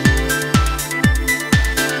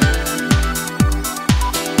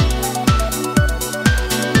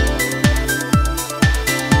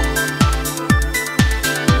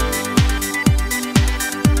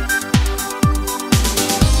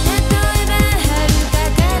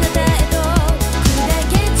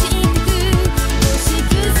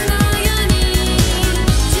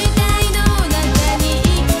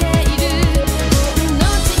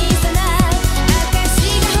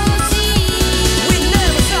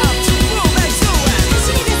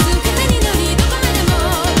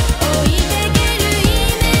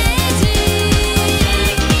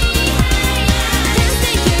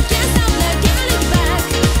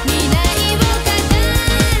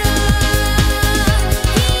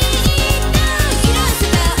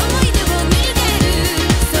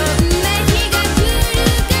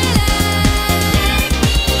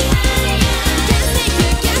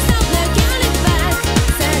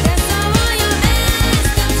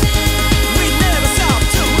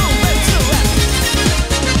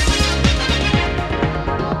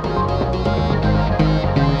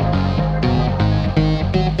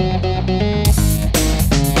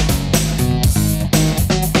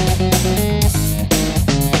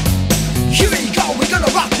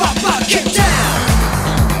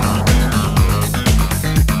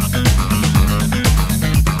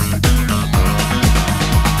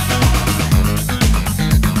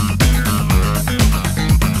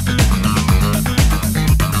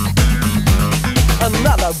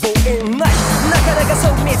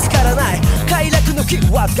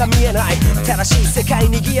が見えない正しい世界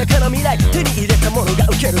に賑やかな未来手に入れたものが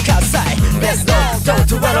受ける喝采 Let's go, don't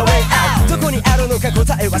run away out どこにあるのか答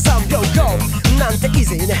えは3秒後なんて以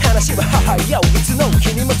前ね話は母よいつの日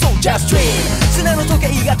にもそう Just dream 砂の時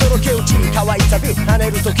計がとろけ落ち乾いたビ跳ね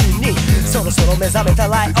る時にそろそろ目覚めた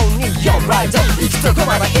ライオンに Yo right on 行くとこ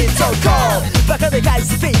まで行っとこうバカでかい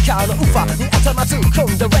スピーカーのウファに頭突っ込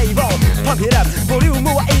んだレイボー Pump it up ボリュー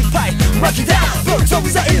ムはいっぱい Rock it down, Box of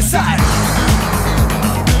the inside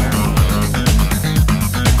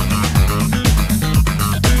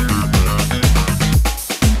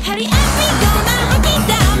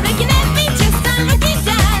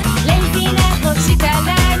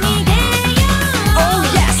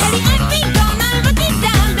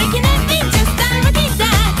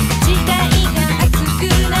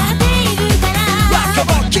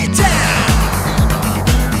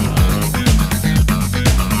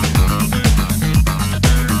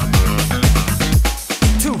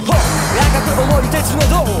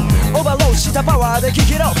したパワーで聴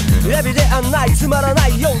けろエビであんないつまらな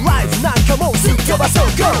いよライフなんかもうすっ飛ばそう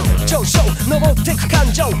GO 上昇登ってく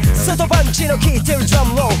感情外パンチの効いてるドラ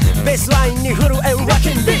ムロールベースラインに震えるラッキ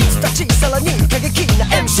ンビート立ちさらに過激な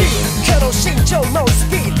MC 可能身長のス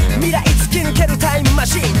ピード未来突き抜けるタイムマ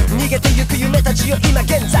シン逃げてゆく夢たちよ今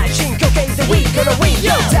現在進行形で We gonna win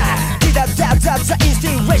yo ダダダダインスピ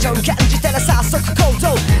レーション感じたら早速行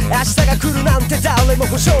動明日が来るなんて誰も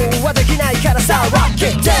保証はできないからさ Rock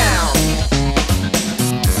it down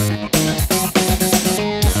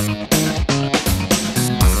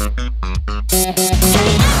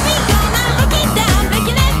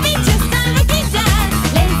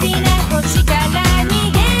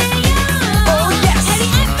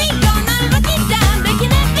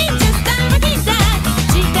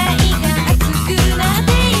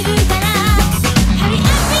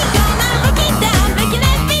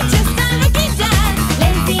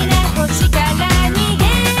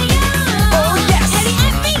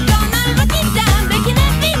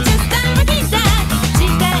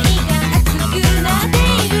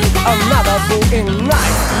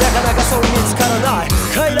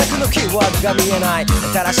が見えない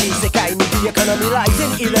新しい世界に賑やかな未来手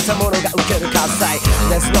に入れたものが受ける喝采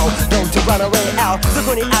Let's know, don't run away out ど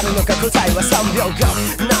こにあるのか答えは3秒後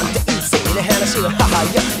なんていつね話は母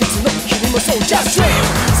よいつの日にもそう Just dream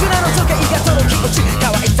砂の時計がとろき落ち乾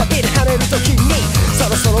いたビル跳ねる時にそ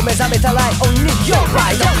ろそろ目覚めたライオンに Yo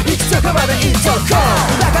right on 行くとこまで行っとこ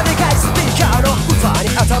うバカでかいスピーカーのウファー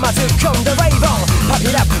に頭突っ込んだレイボーパピ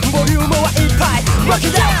ラップボリュームはいっぱい Rock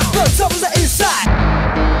it down, Box of the inside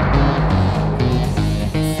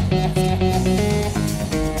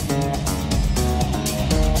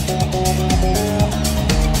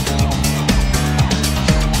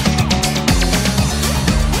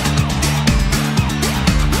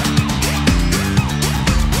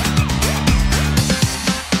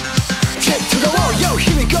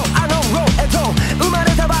Here we go, I know roll and roll 生ま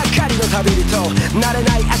れたばっか慣れ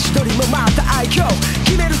ない足取りもまた愛嬌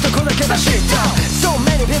決めるとこだけだ知った So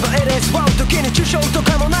many people it is wow 時に抽象と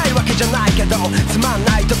かもないわけじゃないけどつまん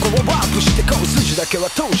ないとこをワープしてこう筋だけは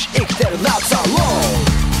通し生きてる That's all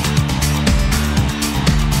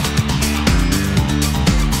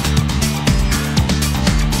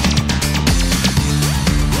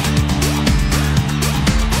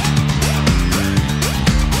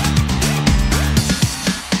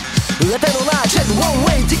Let them know check one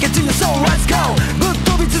way ticket to your soul let's go ぶっ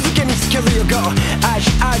飛び続け見つけるよ Go 愛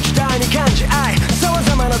し愛時代に感じ愛様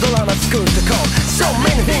々なドラマ作ってこう So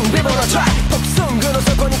many things people are try ポップソングの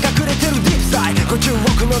底に隠れてるディープサイご注目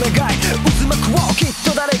の願い渦巻くをきっ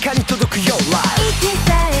と誰かに届くよ Life 息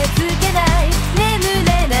さえつけない眠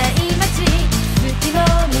れない街隙を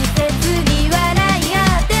見せずに笑い合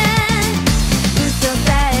って嘘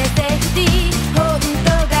さえセーフティー本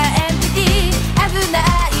当がエンプティー危な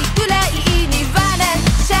いくらいにバラン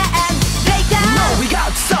シャンブレイカー No we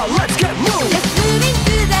got so let's get moving Let's move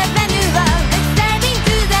into the brand new world Let's dive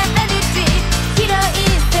into the brand new trip 広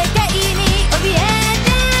い世界に怯え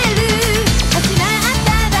てる始まっ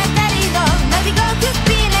たばかりのナビゴクス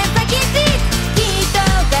ピレン先地きっと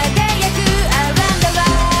輝く Around the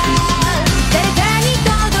world 誰かに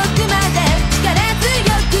届くまで力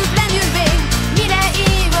強く brand new ring 未来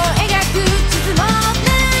を描く地図もな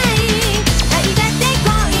い愛だって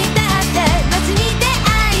恋だって街に出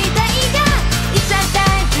会いたいが It's a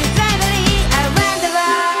time to travel around the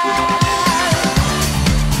world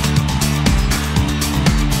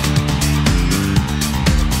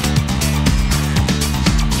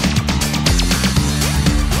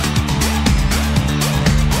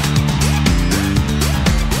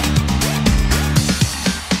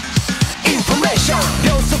インフォメーション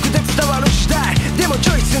秒速で伝わる時代でもチ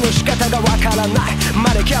ョイスの仕方がわからない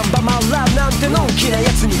マネキャンバマンラブなんてのんきなや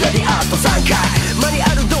つにレディアート3回マニ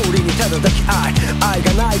ュアル通りにただ抱き愛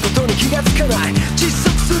がないことに気がつかない窒息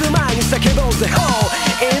する前に叫ぼうぜ Oh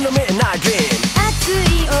in the midnight dream 熱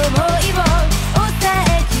い想いを抑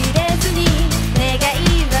えきれずに願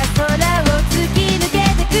いは空を突き抜け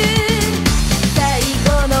てく最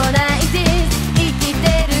後のナイティス生きて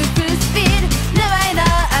るフルスピード Now I know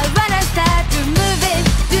I wanna start to move it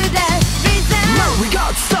to the rhythm Now we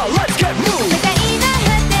got so let's get moving 世界の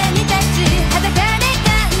果てに立ち裸で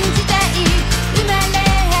感じたい生まれ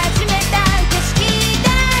始めた景色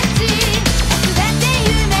たち明日だって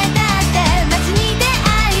夢だって街に出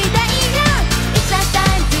会いたいよ It's a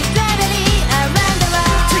time to travel around the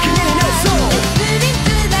world Taking in your soul Moving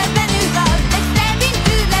to the brand new world Let's dive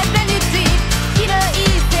into the brand new trip 広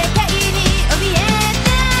い世界に怯え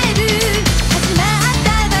てる始まっ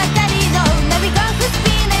たばかりのナビゴフス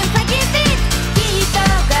ピネン先地きっと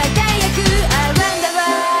輝く around the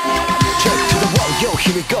world Check to the wall, yo,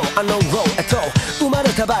 here we go, I know roll at all 生まれ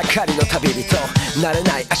たばかりの旅人慣れ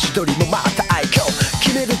ない足取りもまた愛嬌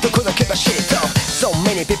決めるとこだけが知っと So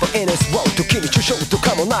many people in this world 時に抽象と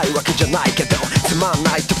かもないわけじゃないけどつまん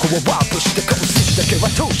ないとこをワープしてこう筋だけは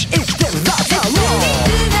通し生きてる That's how Moving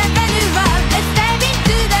to the brand new world Let's dive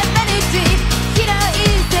into the brand new trip 広い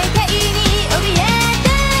世界に怯え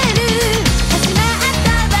てる始まっ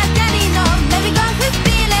たばかりのナビゴフス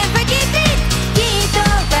ピレン先地きっと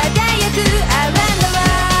輝く Around the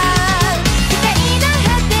world 世界の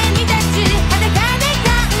果てに立ち裸で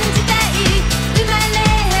感じたい生まれ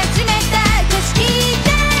始めた景色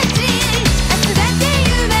たち明日だって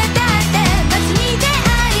夢だって街に出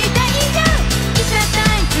会いたいよ It's a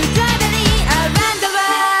time to travel around the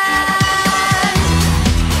world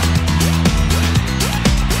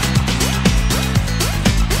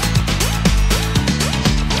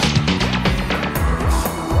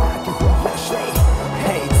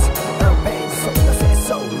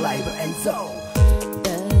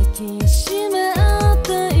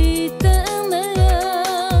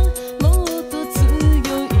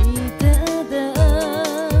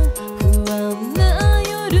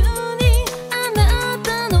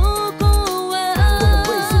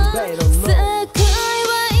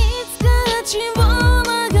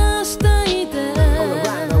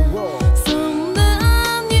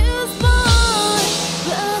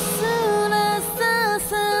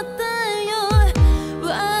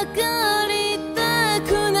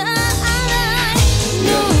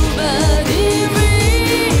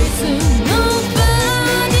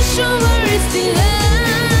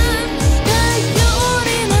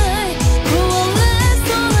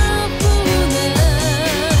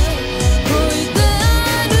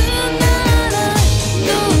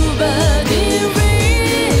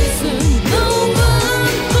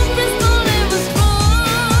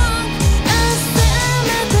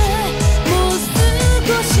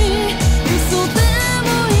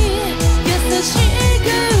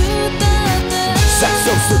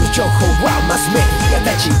情報はマスメディア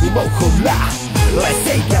たちにもほら来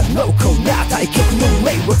世が濃厚な対局の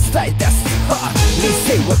例を伝え出す理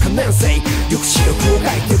性は可能性抑止力を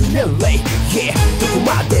書いてる年齢 Yeah どこ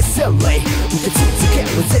まで洗礼受け続け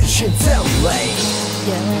る全身全霊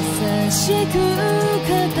優しく語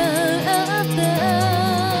った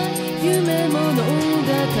夢物語を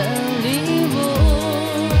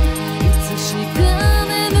いつしか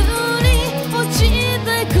眠り落ち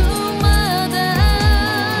てくまだ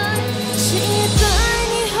死体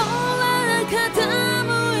にほら傾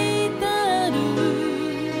いたる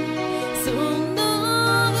その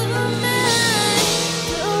運命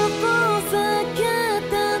遠ざけ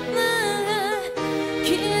たら気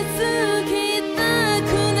づきたく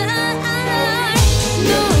ない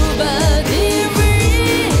Nobody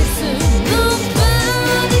reason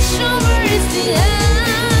Nobody sure is the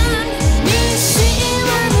end 見知ら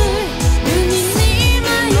ぬ海に迷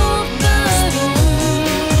ったる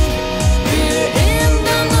We're in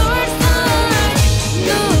the north side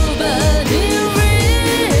Nobody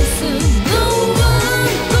reason No one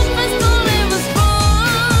confessed only was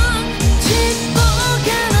wrong ちっぽか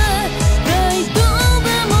らライトで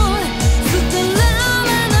も捨てら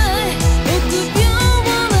れない臆病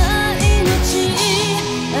な命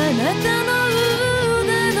あなたの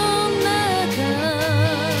腕の中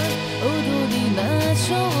踊りまし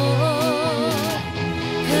ょう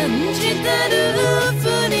感じてるふ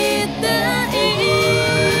りたい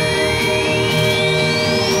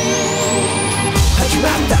始ま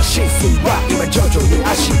った浸水は今徐々に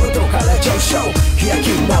足元から上昇開き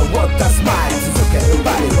直ったスマイル続ける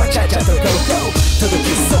バリはチャチャとゴーゴー届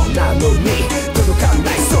きそうなのに届か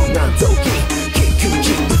ないそうな動機緊急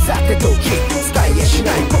時いざって時使いやし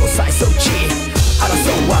ない防災装置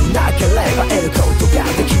争わなければ得ることが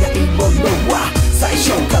できないものは最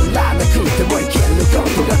初からなくても生きるこ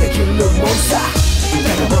とができるもんさ痛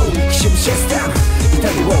みをきしむシステム痛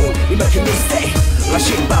みを今気にして羅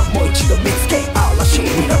針盤もう一度見つけ嵐に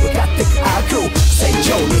歯向かってく悪戦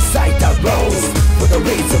場に咲いたローズ For the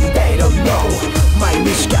reason they don't know 前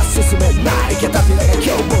にしか進めないキャタピラが今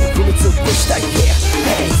日も踏み潰した Yeah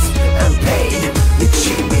Haze and pain 道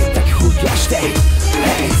火だけ増やして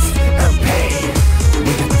Haze and pain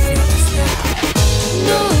We gotta feel this now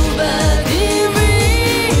Nobody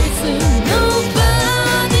reason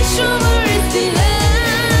Nobody sure is the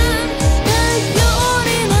end 頼り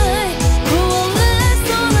ない壊れそ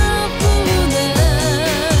うな船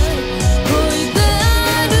漕いで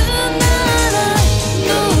るなら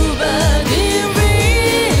Nobody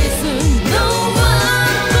reason No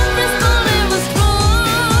one confessed only was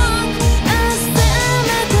wrong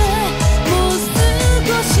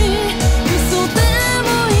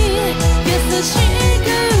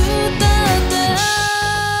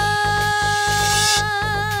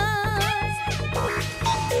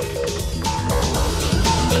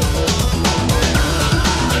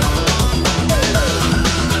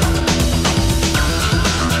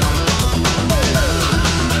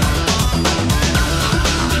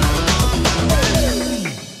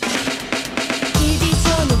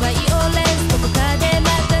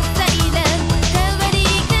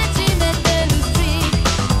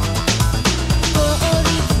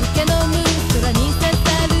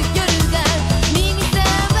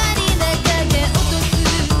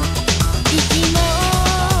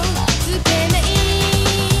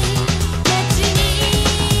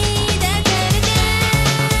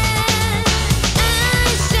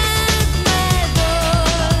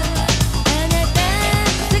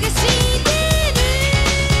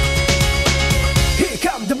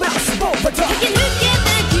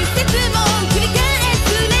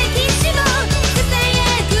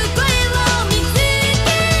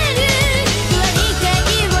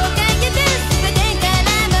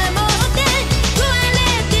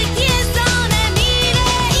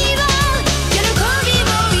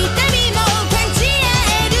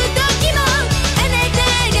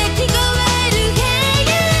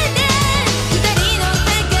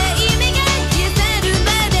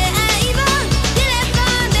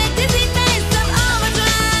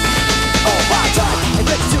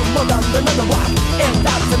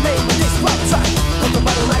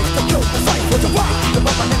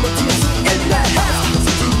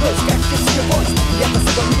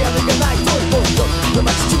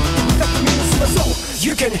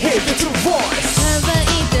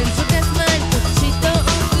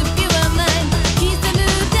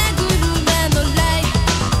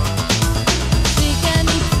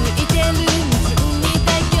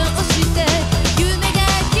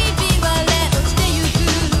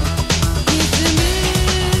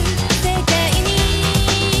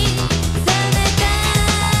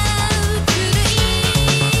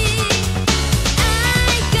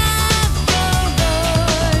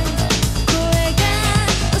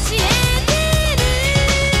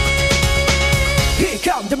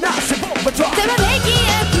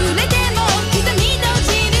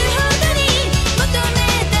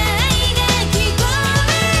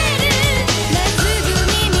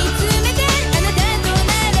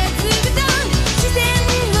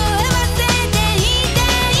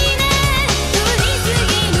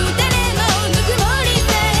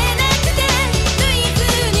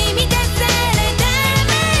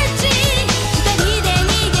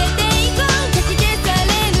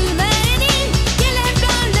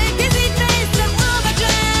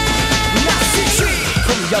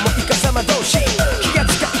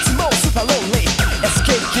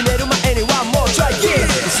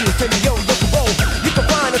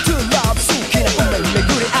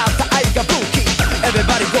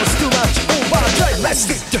Let's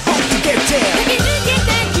stick to home to get there 駆け抜け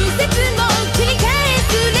た季節も繰り返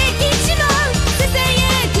す歴史も囁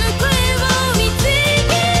く声を見つけ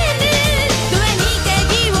るドアに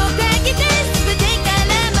鍵をかけて全てか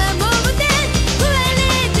ら守って壊れ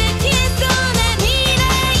て消えそうな未来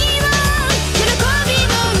を喜び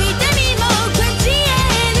も痛みも感じ合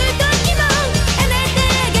える時もあなた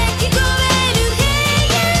が聞こえる部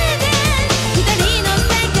屋で二人の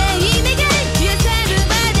境目が癒さる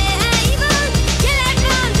まで愛を Get up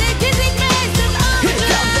on the Kiseki Master of Here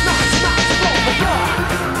comes the Noizy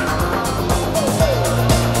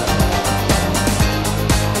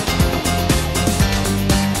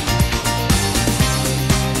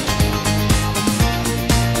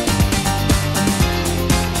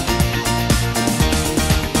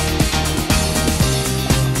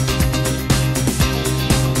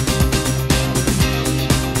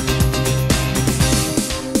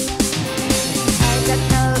I got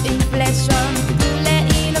no impression グレ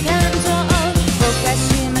ーの感情ぼかし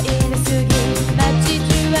まいれすぎ街中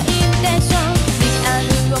はインテンションリア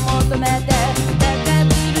ルを求めて高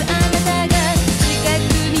ぶるあなたが近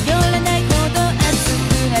くに寄らないほど熱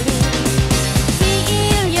くなる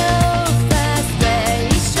Feel your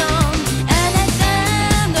frustration あなた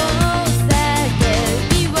の叫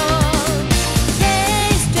びを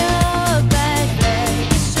Taste your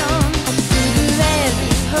vibration 震える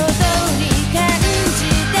ほどに感じ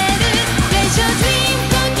てる Pleasure Dream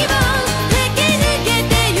時を駆け抜け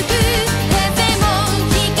てゆく風も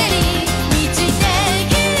光満ちて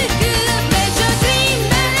ゆく Pleasure Dream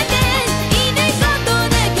なんて言いたいこと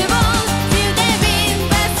だけを Feel the wind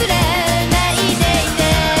忘れないでいて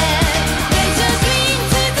Pleasure Dream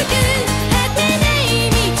続く果てない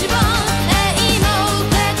道を愛も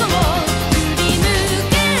過去も振り向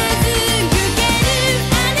かず行ける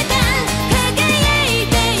あなた輝い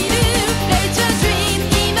ている Pleasure Dream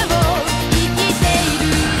今を生きてい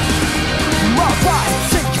る My pride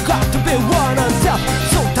say you got to be one on top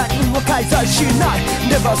そう他人は介在しない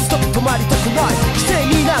Never stop 止まりたくない犠牲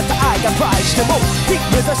になった愛が倍しても Big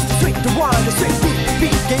目指して Sweet the one the sweet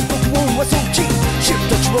beat Beat 原告音はそっちシフ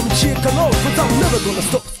トちは導かの Cause I'm never gonna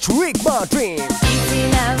stop Trick my dream easy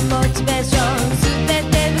なモチベーション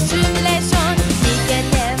全てのシミュレーション逃げ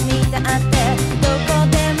てみたってどこ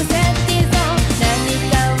でもセーフティーゾーン何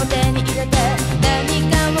かを手に入れて何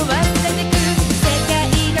かを忘れてく世界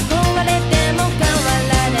が壊れても変わ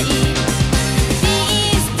らないビ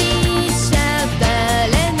ースティーシャ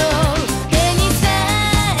誰の手にさ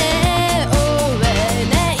え負え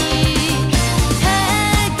ない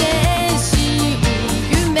激しい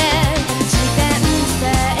夢時間さ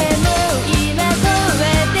えも今超え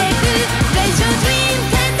てく Pleasure Dream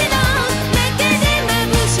風の中で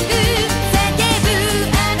眩しく叫ぶ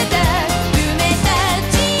あなた夢た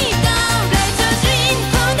ちと Pleasure Dream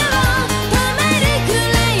炎止まるく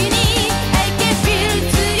らいに I can feel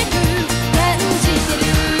強く感じてる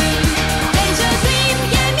Pleasure Dream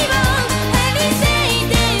闇を張り裂い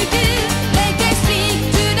てゆく Like I speak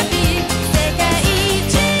to the beat 世界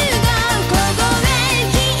中の凍え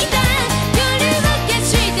引いた夜を消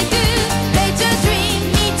してく Pleasure Dream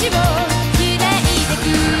道を開いてく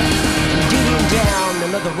Getting down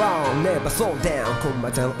another round Never slow down コンマ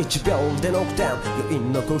0 1秒でノックダウン余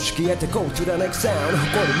韻残し消えて Go to the next sound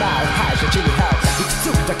誇り舞う敗者地に這ういく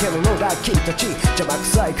つだけの野良君たち邪魔く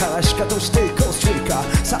さいからしかとしていこうストリーカ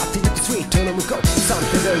ー去っていくスイートの向こう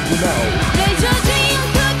Something that you know Pleasure Dream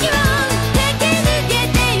時を駆け抜け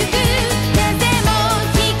てゆく風も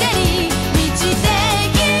光満ちて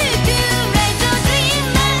ゆく Pleasure Dream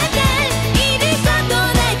待っていること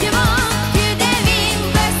だけを Feel the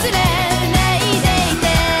wind 忘れないでいて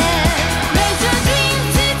Pleasure Dream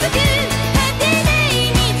続く果てない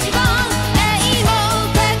道を愛も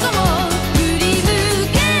過去も振り向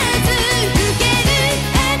かず行ける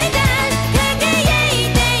あなた輝い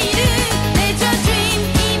ている Pleasure Dream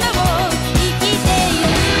今を生きてい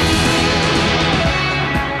る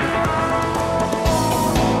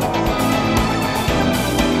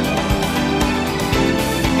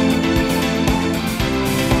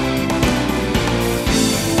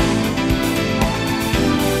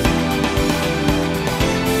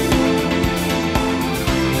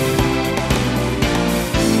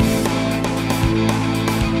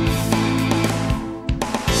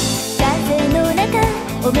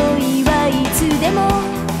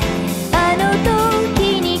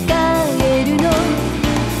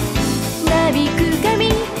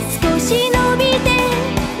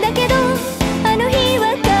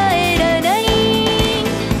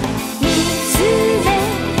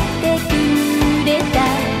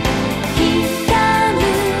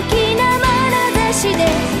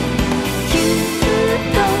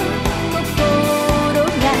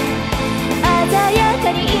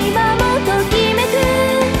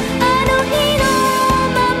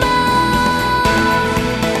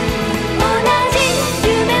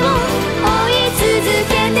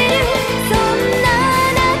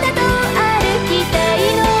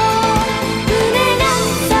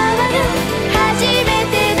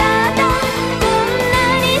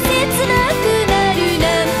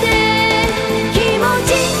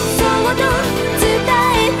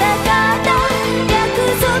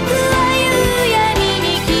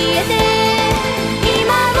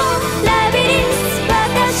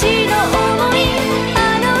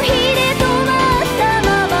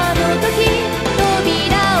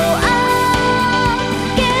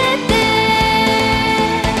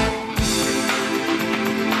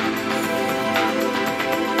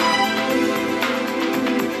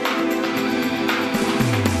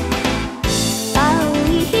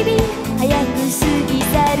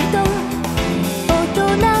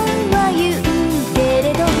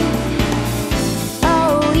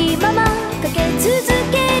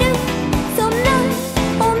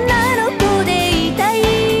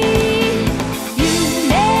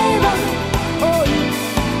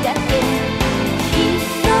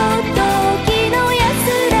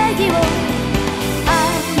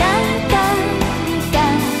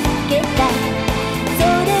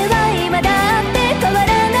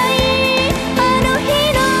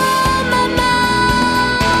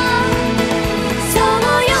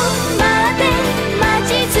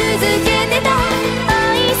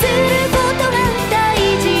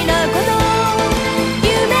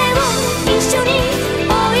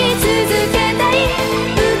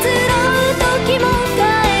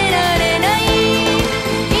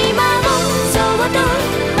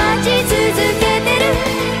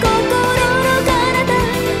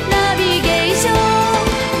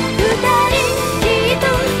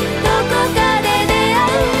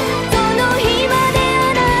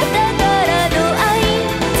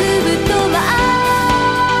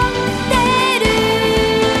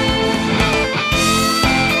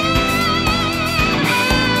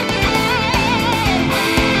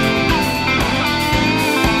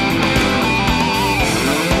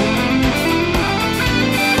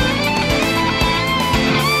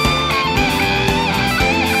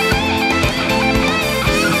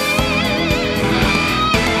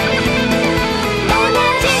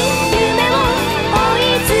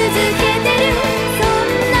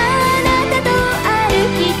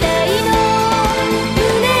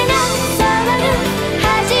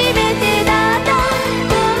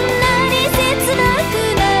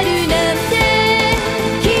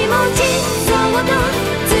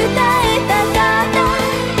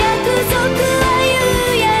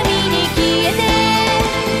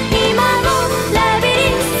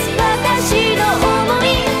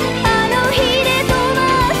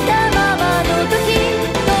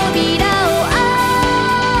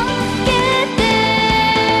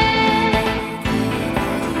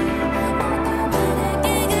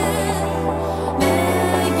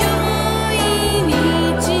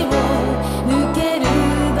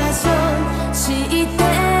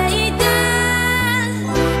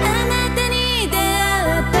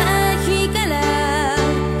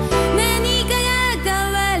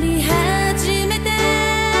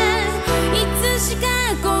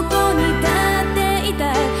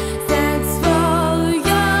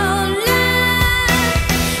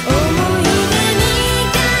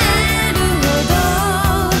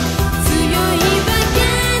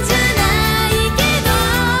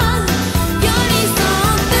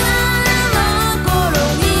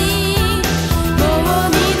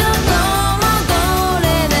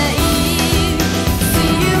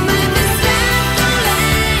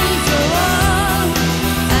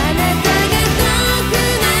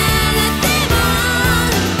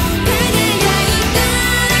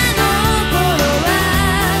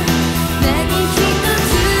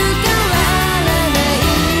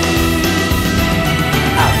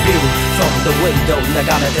流れ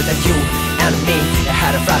てた You and me や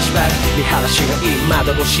はりフラッシュバック見晴らしのいい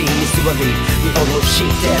窓越しに座り見下ろし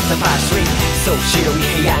てたパスリーそう白い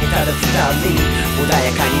部屋にただ二人穏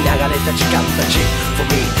やかに流れた時間たち For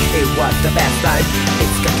me it was the best time い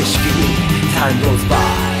つか景色に Time goes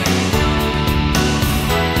by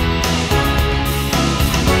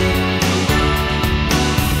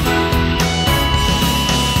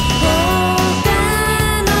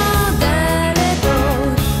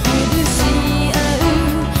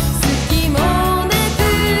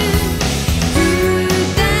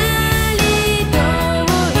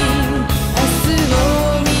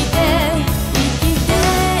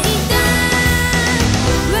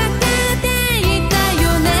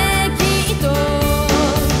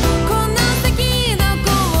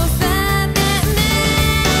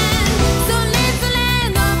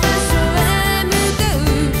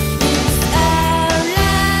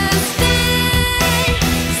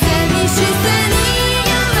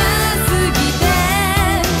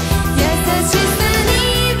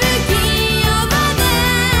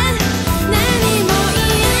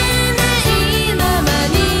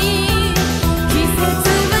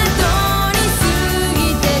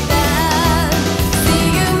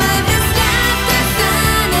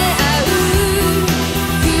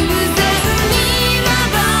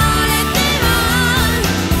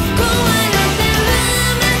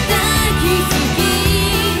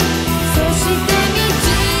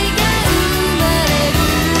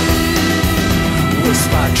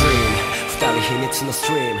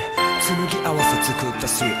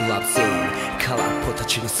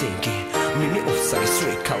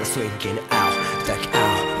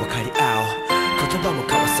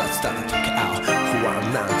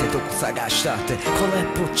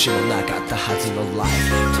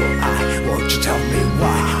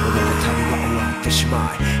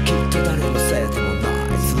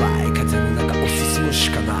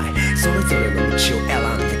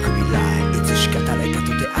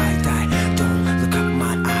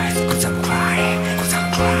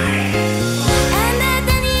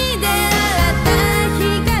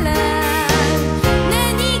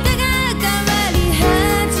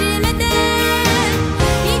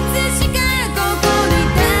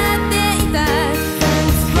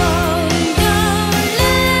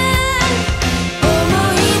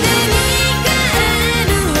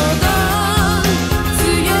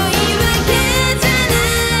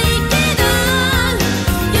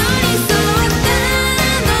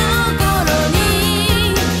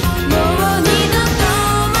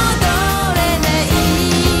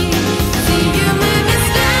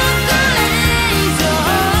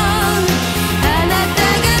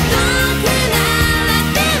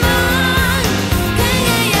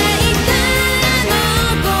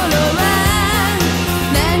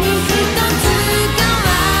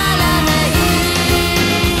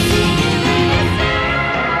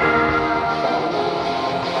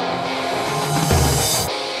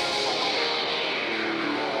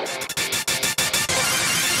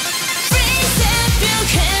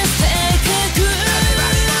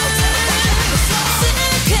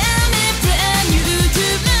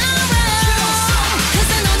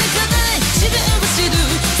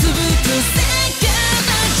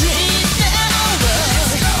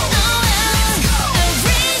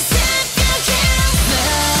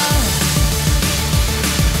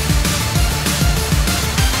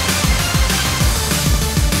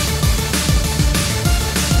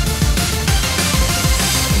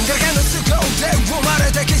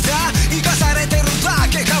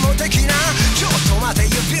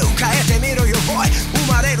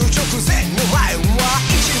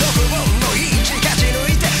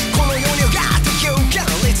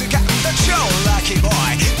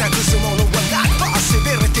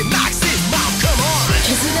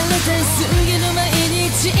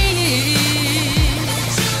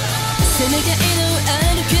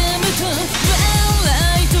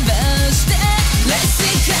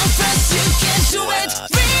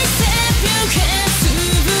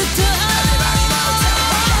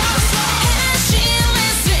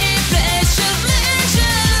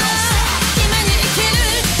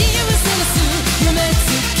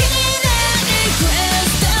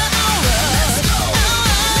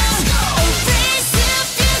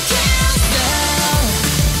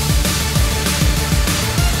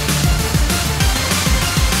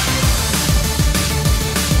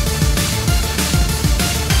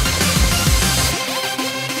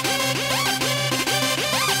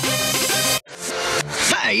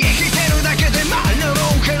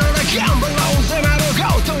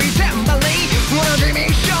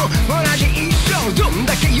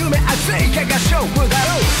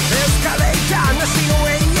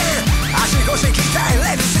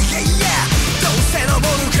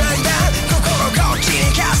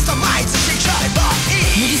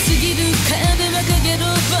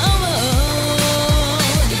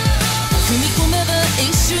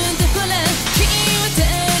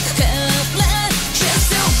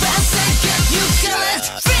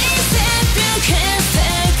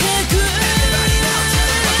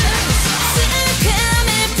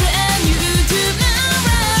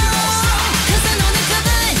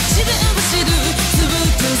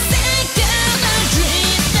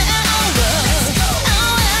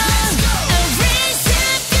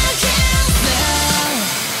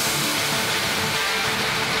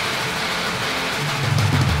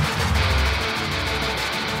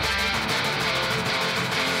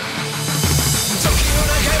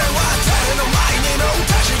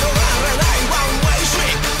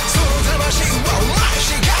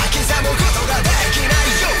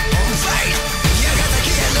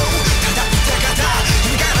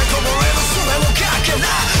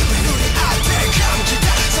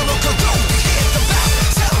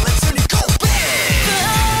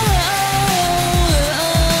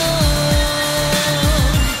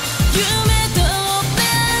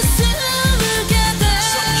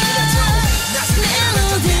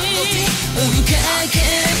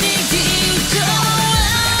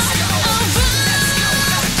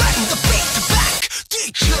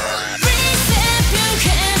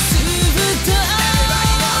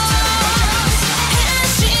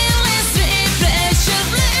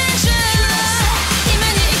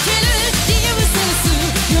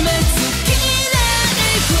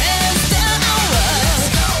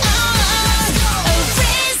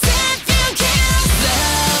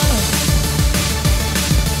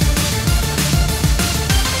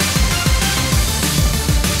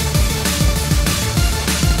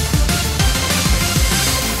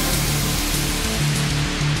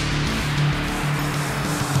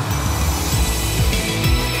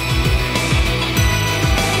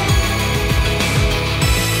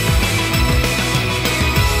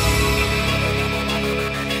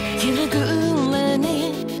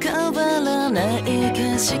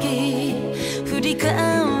り変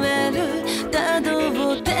わるた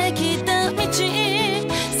どってきた道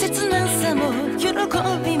切なさも喜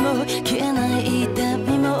びも消えない痛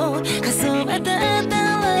みも数えたら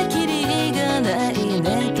きりがない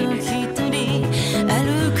ねと一人歩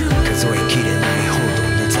く数えきれないほど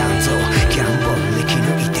の残像ギャンボンで生き抜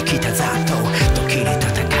いてきた残党時に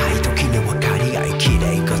戦い時に分かり合い綺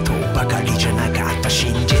麗事ばかりじゃなかった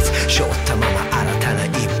真実背負ったまま新たな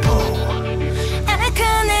一歩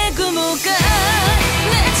茜雲が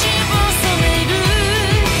街を染める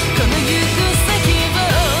この行く先を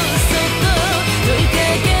そっと問いか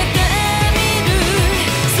けてみる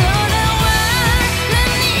空は何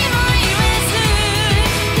も言えず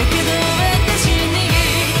だけど私に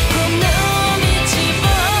この道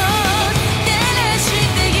を照らし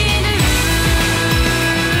ている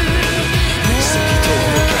透き通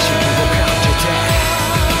る景色を感じて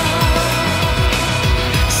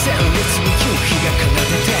鮮烈に夕日が奏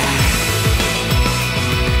でて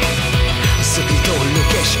透き通る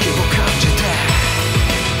景色を感じて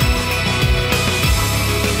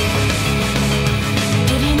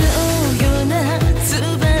鳥のような翼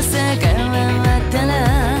が回ったら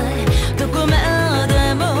どこまで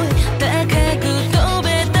も高く飛べ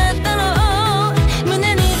ただろう胸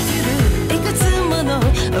に降るいくつもの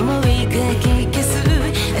思いがき消す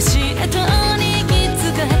足跡にいつ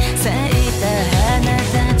か咲いた花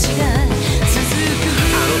たちが続く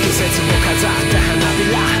あの季節も飾った花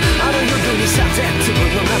びらあの夜にさ全粒の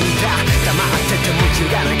涙黙ってても揺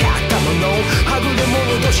らなかったものはぐれ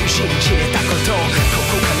者同士信じれたことこ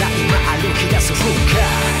こから今歩き出す風景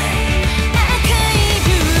赤い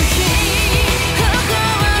夕日頬を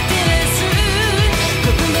照らす言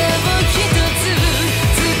葉を一つ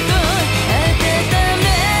ずっと温め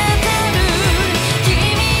てる君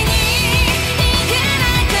に行け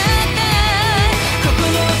なかった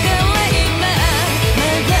心から今ま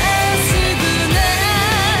だすぐな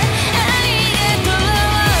ありがとう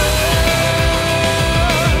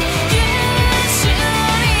You should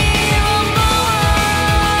be on board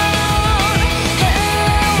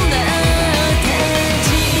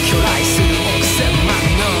巨大する温泉マ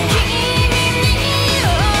ンの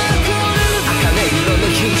茜色の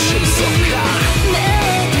優秀そうか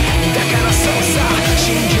だからそうさ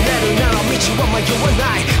信じれるなら道は迷わ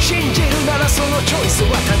ない信じるならそのチョイス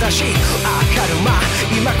は正しい明るま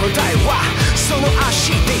今答えはその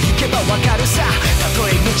足で行けばわかるさたと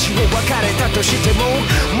え道を分かれたとしても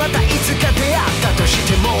またいつか出会ったとし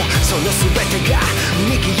てもその全てが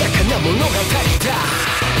賑やかな物語だ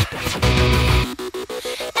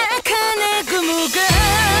茜雲が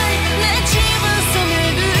街を染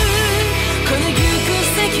めるこの行く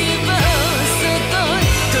先をそっと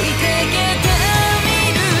問いかけてみ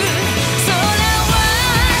る空は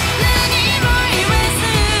何も言えず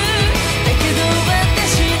だけど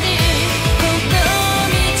私にこの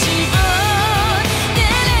道を照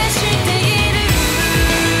らしている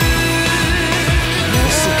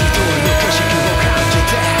透き通る景色を感じ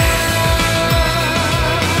て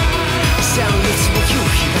鮮烈の夕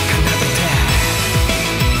日が奏でて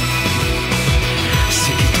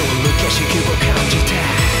透き通る景色を感じて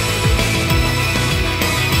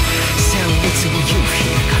鮮烈の夕日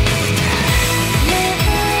が奏でて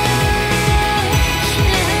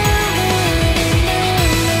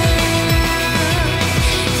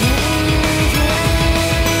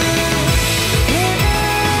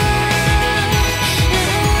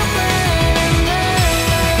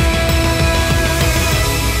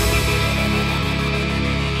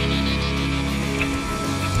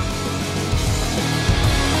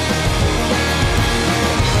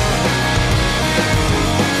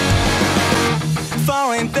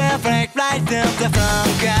Falling perfect right of the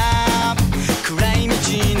phone cup 暗い道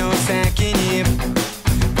の先に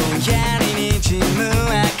ぼんやりにじむ明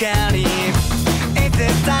かり If the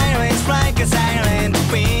silence like a silent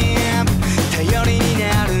wind 頼りに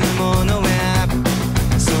なるものは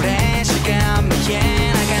それしか見え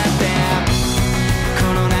なかった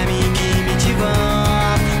この並木道を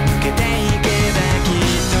抜けていけばき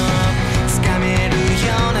っと掴めるよ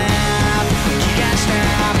うな気がした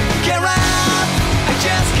Get up I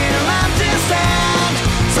just can't understand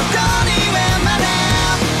So don't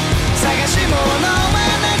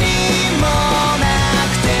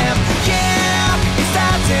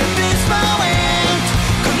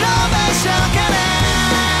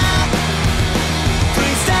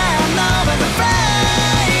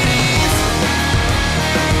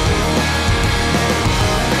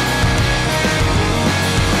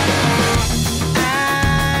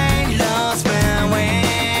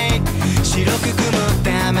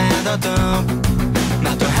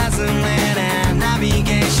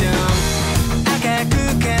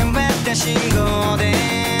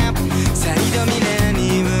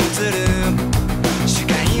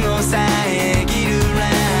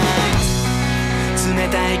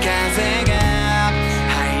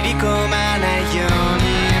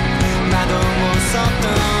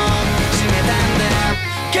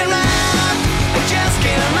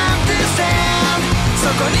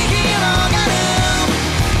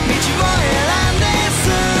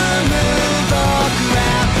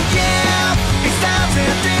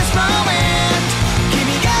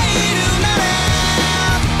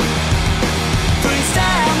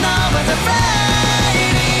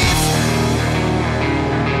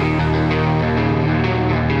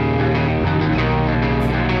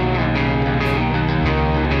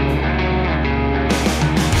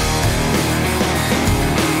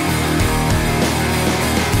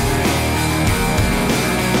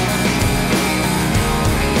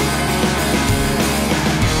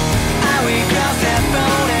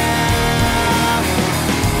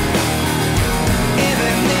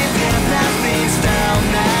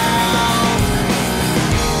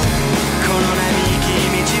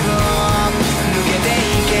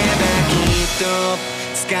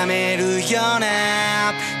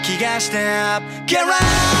気がした Get up,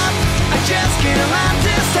 I just can't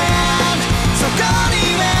understand そこ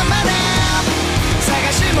にはまだ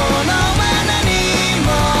探し物は何も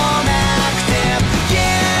なくて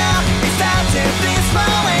Yeah, it started this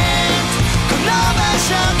moment この場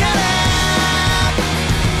所から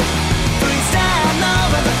Please stop, no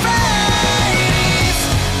other fight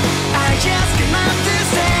I just can't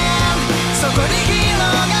understand そこに広が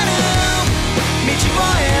る道を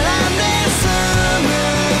選んで進む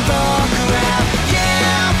僕は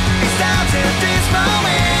Yeah, it started this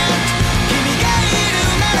moment 君がい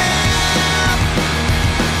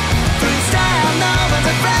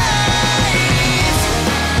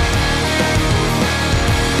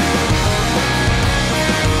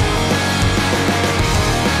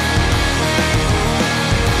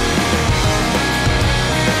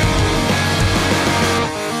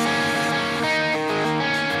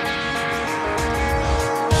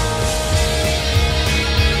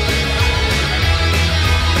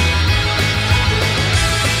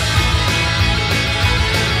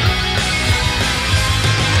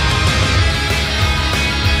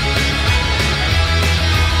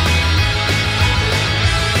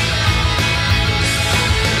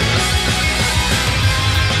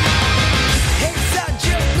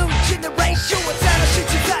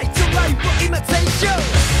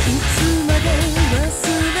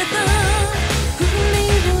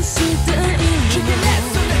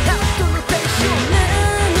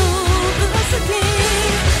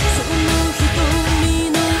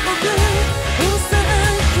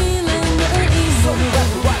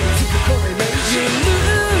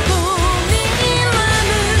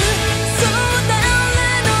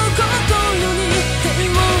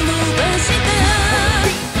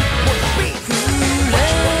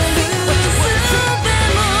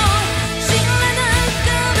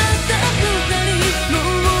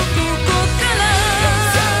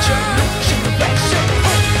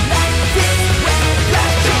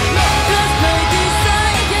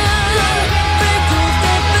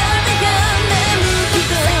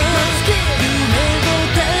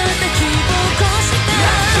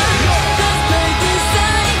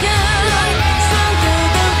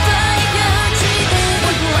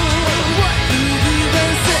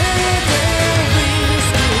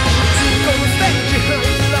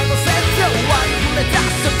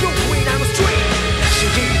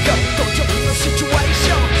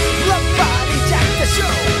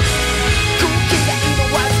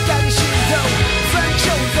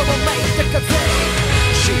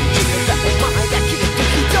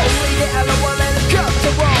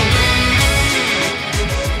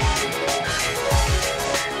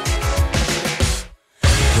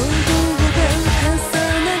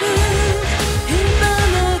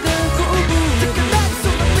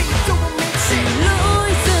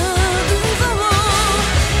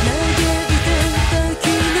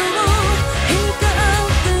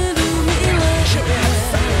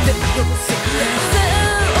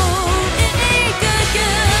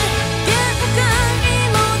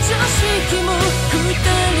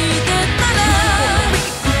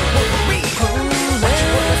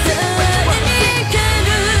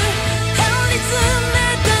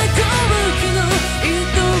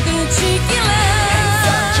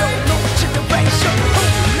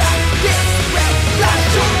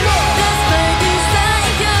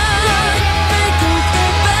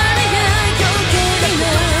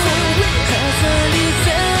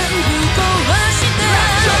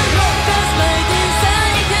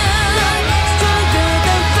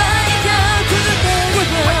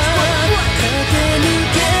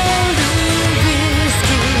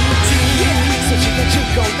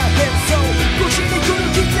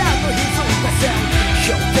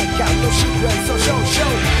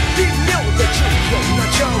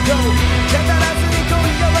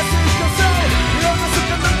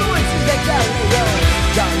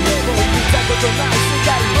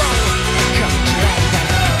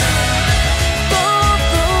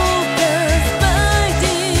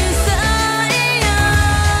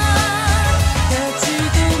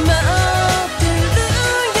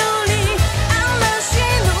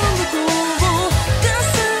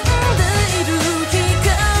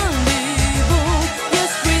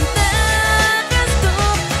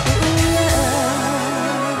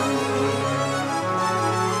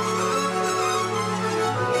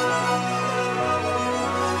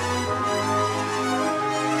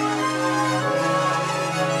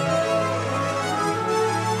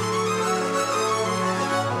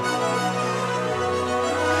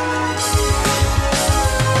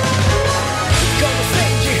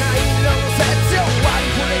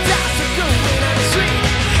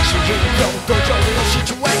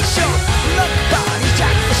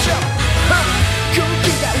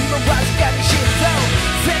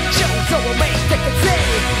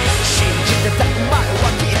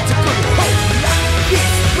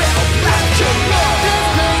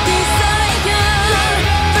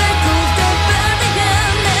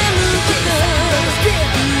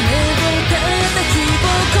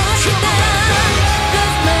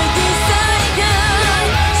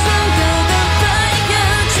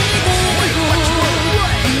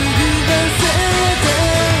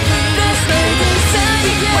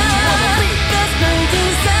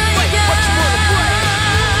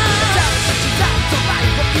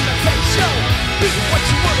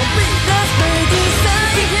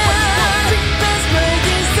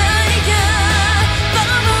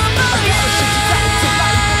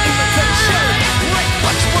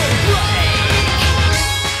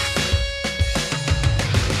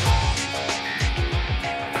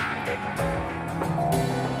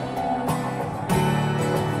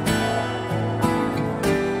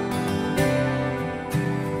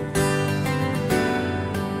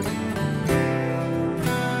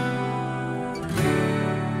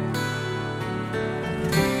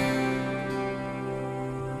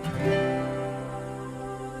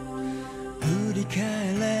り返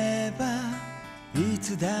ればい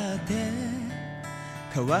つだって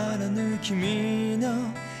変わらぬ君の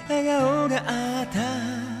笑顔があった。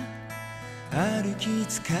歩き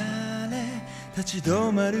疲れ立ち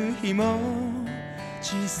止まる日も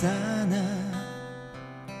小さな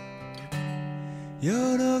喜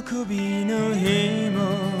びの日も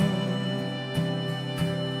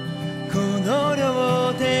この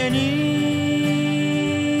両手に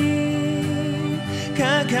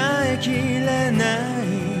抱えきれない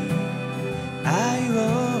愛を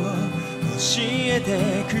教え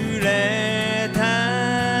てくれた。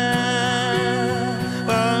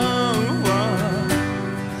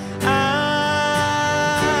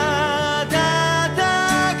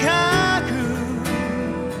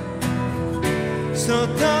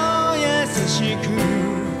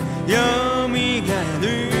よみがえる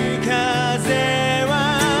風は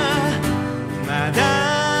まだ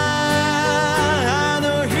あの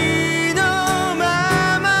日のま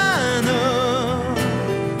まの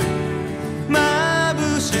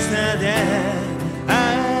眩しさで歩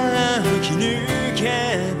き抜け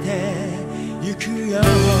てゆくよ。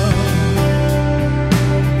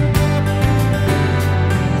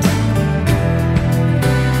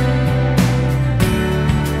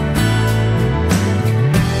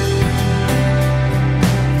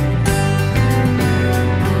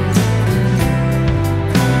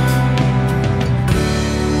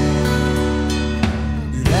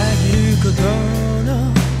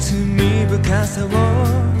朝を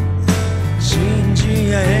信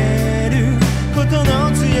じ合えること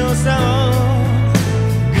の強さを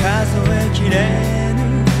数えきれぬ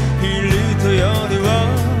昼と夜を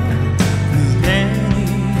胸に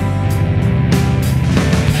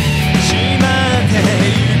しまって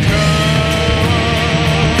ゆこ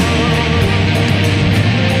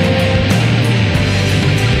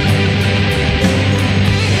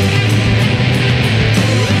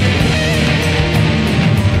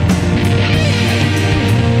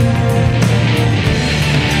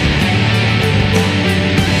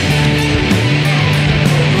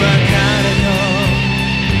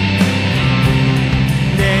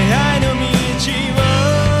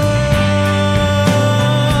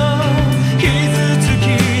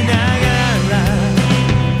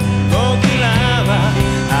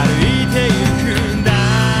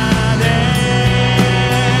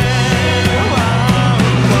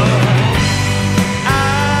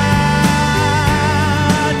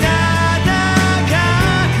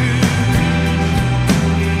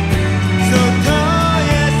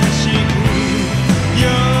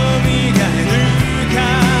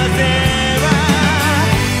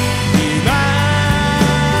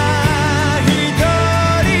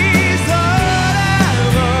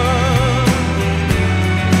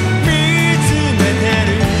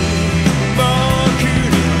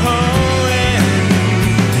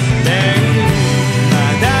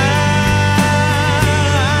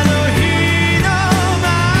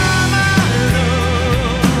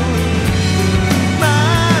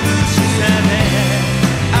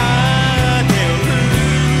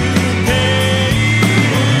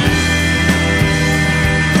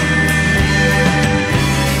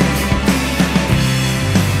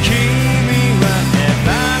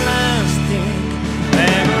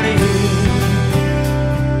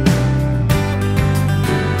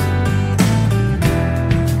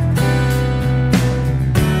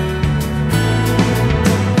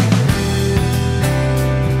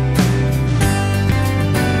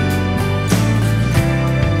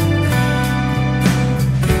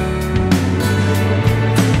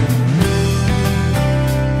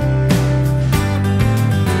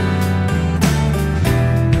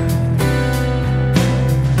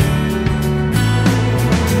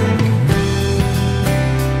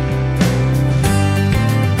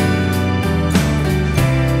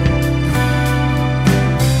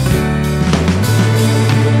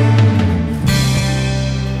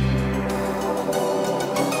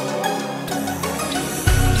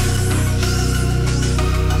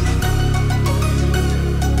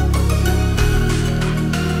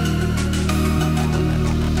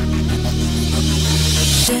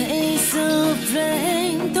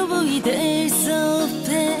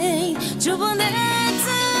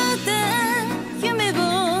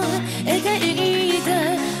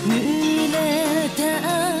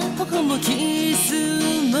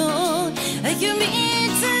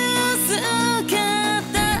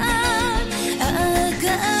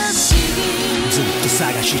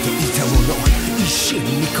探していたもの一心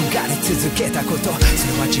に焦がれ続けたこと、そ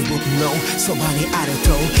れは自分のそばにあると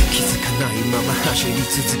気づかないまま走り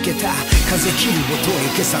続けた。風切る音に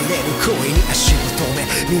消される声に足を止め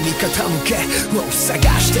耳傾けを探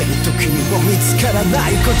してる時にも見つからな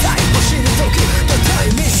い答えを知る時 The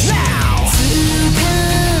time is now。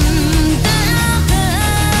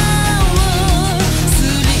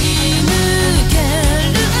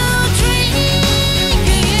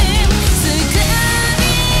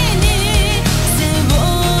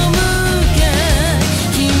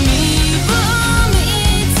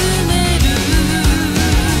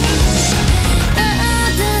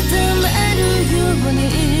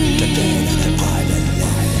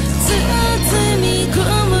 掴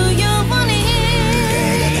んだ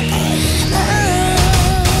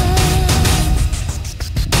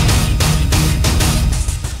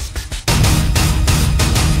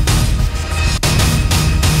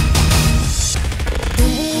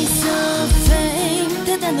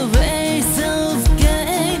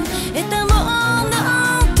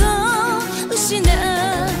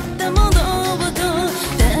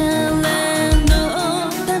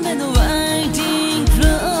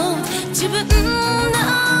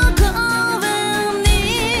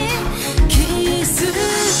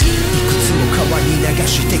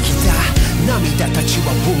涙たち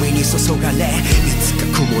は海に注がれ、いつか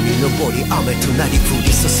雲に昇り雨となり降り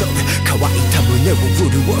注ぐ。乾いた胸を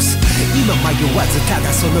潤す。今迷わずた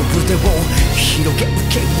だその腕を広げ受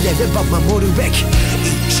け入れれば守るべき。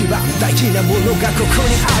一番大事なものがここ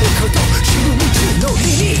にあること、知る道のり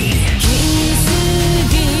に気づ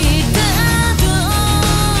いた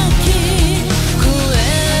時超え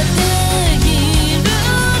ている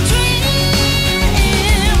Dream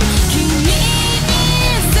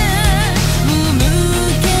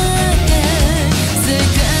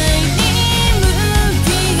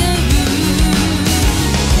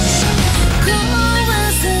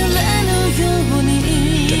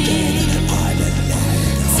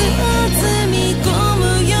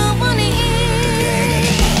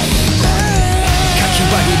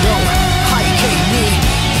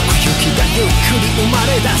君ゆっくり生ま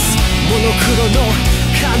れ出すモノクロの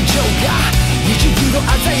感情が虹色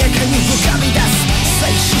鮮やかに浮かび出す。静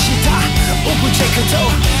止したオブジェクト揺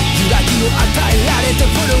らぎを与えられて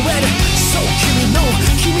震える。そう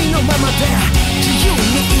君のままで自由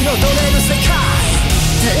に彩れる世界。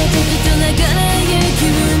ただ時と流れゆき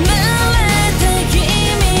生まれた君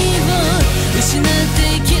を失っ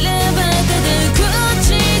て生きればただ朽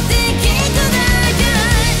ちてきくだけ。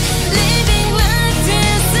 Living like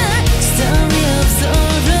this story of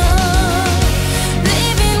sorrow,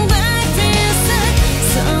 living like this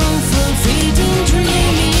song for fleeting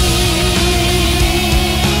dreaming.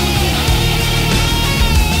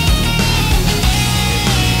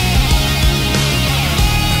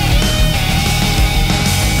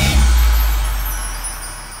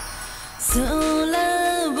 空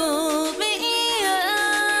を見上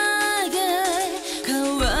げ変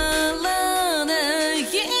わらない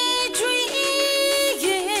Dream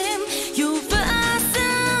弱さ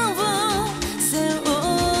を背負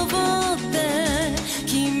って君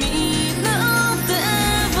の手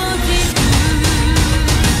を引く。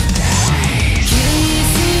気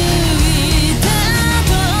づいた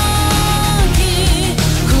時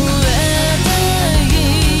超えて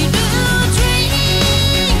いる Dream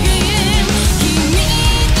君に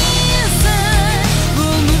さを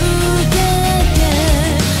向けて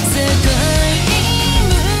世界に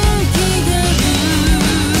向きがる。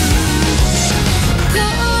壊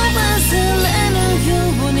されぬよ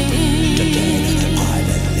うに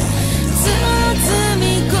包み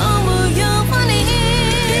込むように。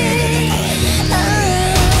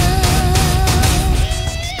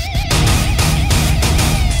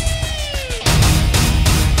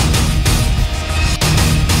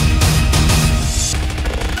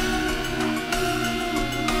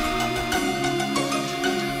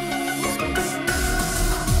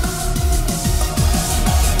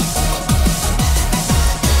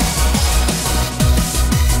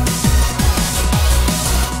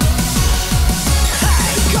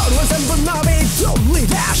ゴールは全部のみ取り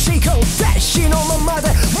出し行こう。停止のままで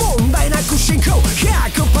問題なく進行。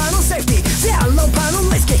100% のセーフティー 0%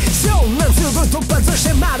 のリスキー。そんなんすぐ突発し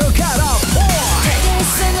て窓からポイ。正し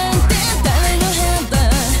さなんて誰の変だ。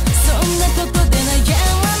そんなことで悩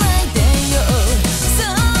まないでよ。そ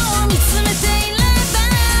う見つめていれば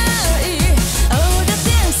いい。All the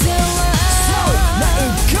things you want. So now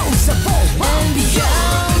it goes above and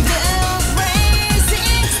beyond the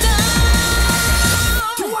racing storm.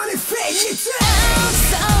 Do you wanna fade it out?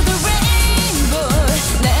 So the rainbow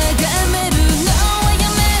眺めるのはや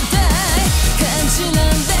めたい。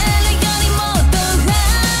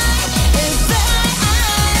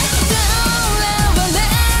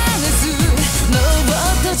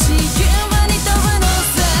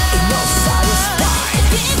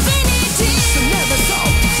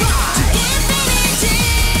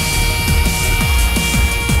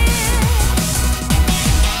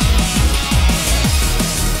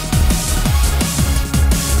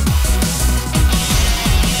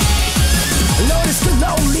ロ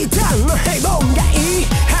ーリターンの平凡がいい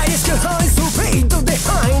ハイスクハイスピードで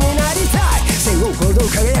ハイになりたい戦後ほど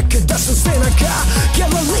輝き出す背中ギャ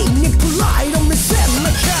ラリーにプライド見せる中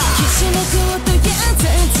きしめく音や絶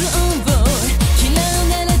望嫌う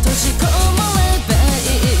なら閉じこもれば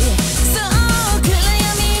いいそう暗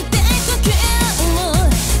闇で呼吸も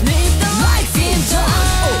Live the life in time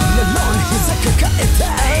俺の膝抱えた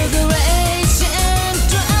い Adoration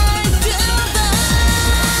drive to the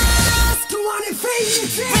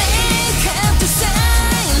Infinity Break up the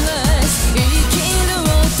silence 生きる歌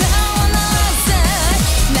をなさ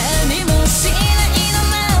何もしないの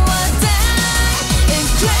なは Die and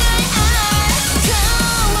cry こ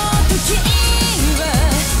の時は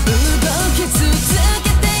動き続け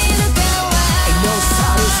ているから Ain't no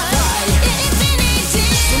satisfied Infinity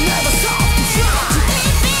So never stop to try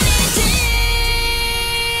Infinity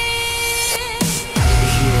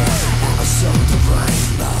Yeah, I saw the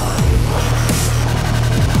rainbow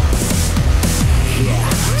Yeah,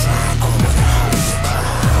 fly over the holy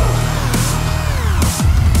cloud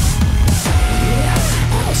Yeah,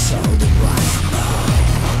 I saw the rainbow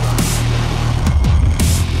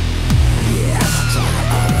Yeah, fly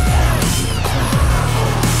over the holy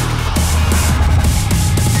cloud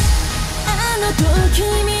あの時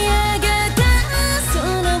見上げた空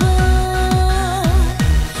を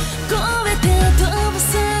越えて飛ぶ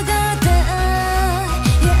姿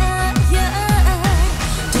Yeah, yeah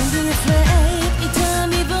Don't be afraid 痛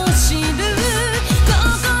みを知る心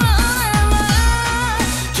は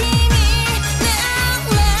君なら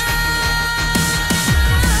こ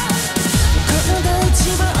の大地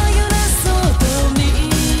を揺らそうと見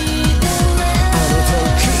たらあの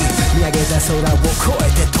時見上げた空を越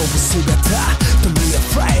えて飛ぶ姿 Don't be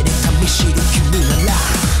afraid 試しる君なら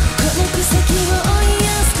この草木を追いや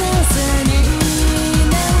す風に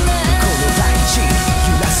ならこの大地揺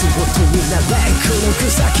らす音になれこの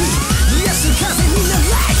草木癒す風になれ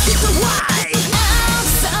人は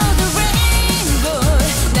Outside the rainbow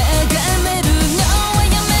眺めるのは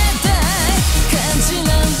やめたい感じら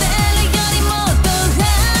れるよりもっと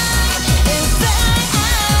High and fly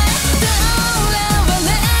とらわ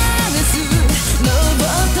れずも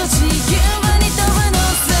っと自由に飛ぶの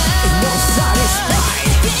さ No satisfied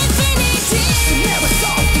Infinity So never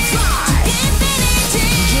stop to fly Infinity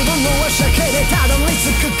自分の足だけでたどり着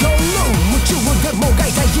くゴール夢中でもが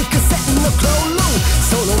いた行く線のクロール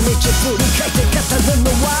その道振り返って語るの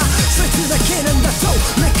はそいつだけなんだと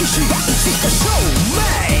歴史がいつか証明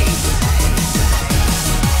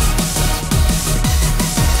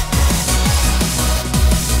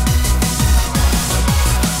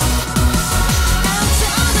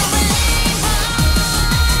Outside the rainbow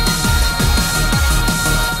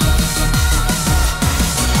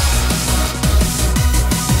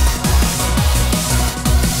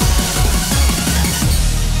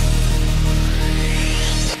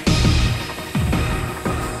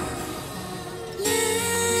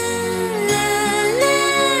 「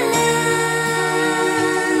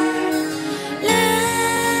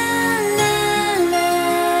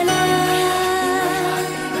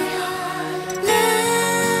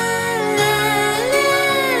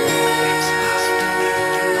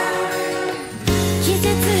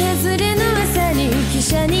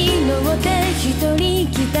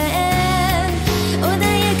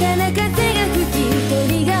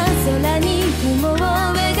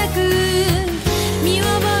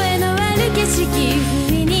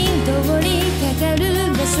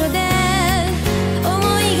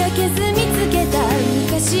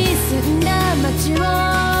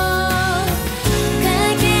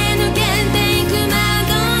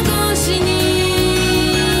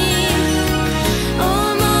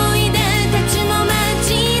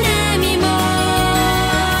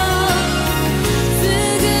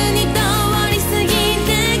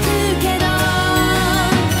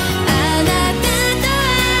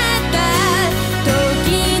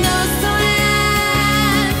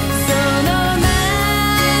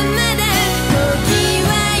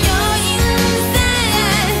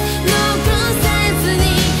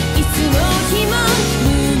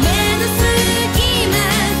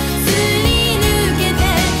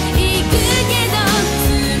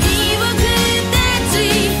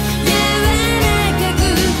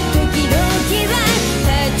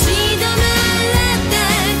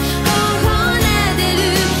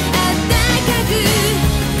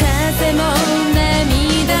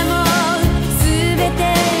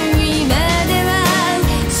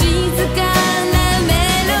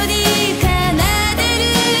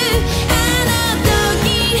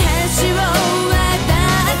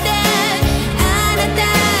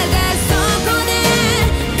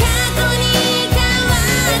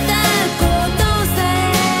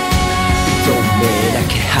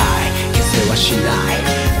しない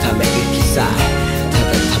ため息さえた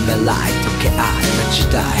だためらい溶け合った時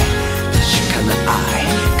代確かな愛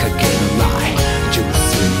影のない純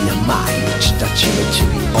粋な毎日たちの地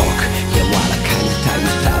に置く柔らかに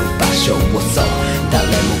歌う場所をそう誰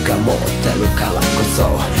もが持ってるからこそ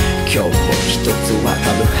今日も一つ渡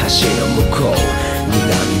る橋の向こうに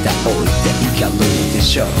涙置いていけるで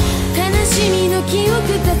しょう悲しみの記憶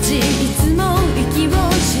たちいつ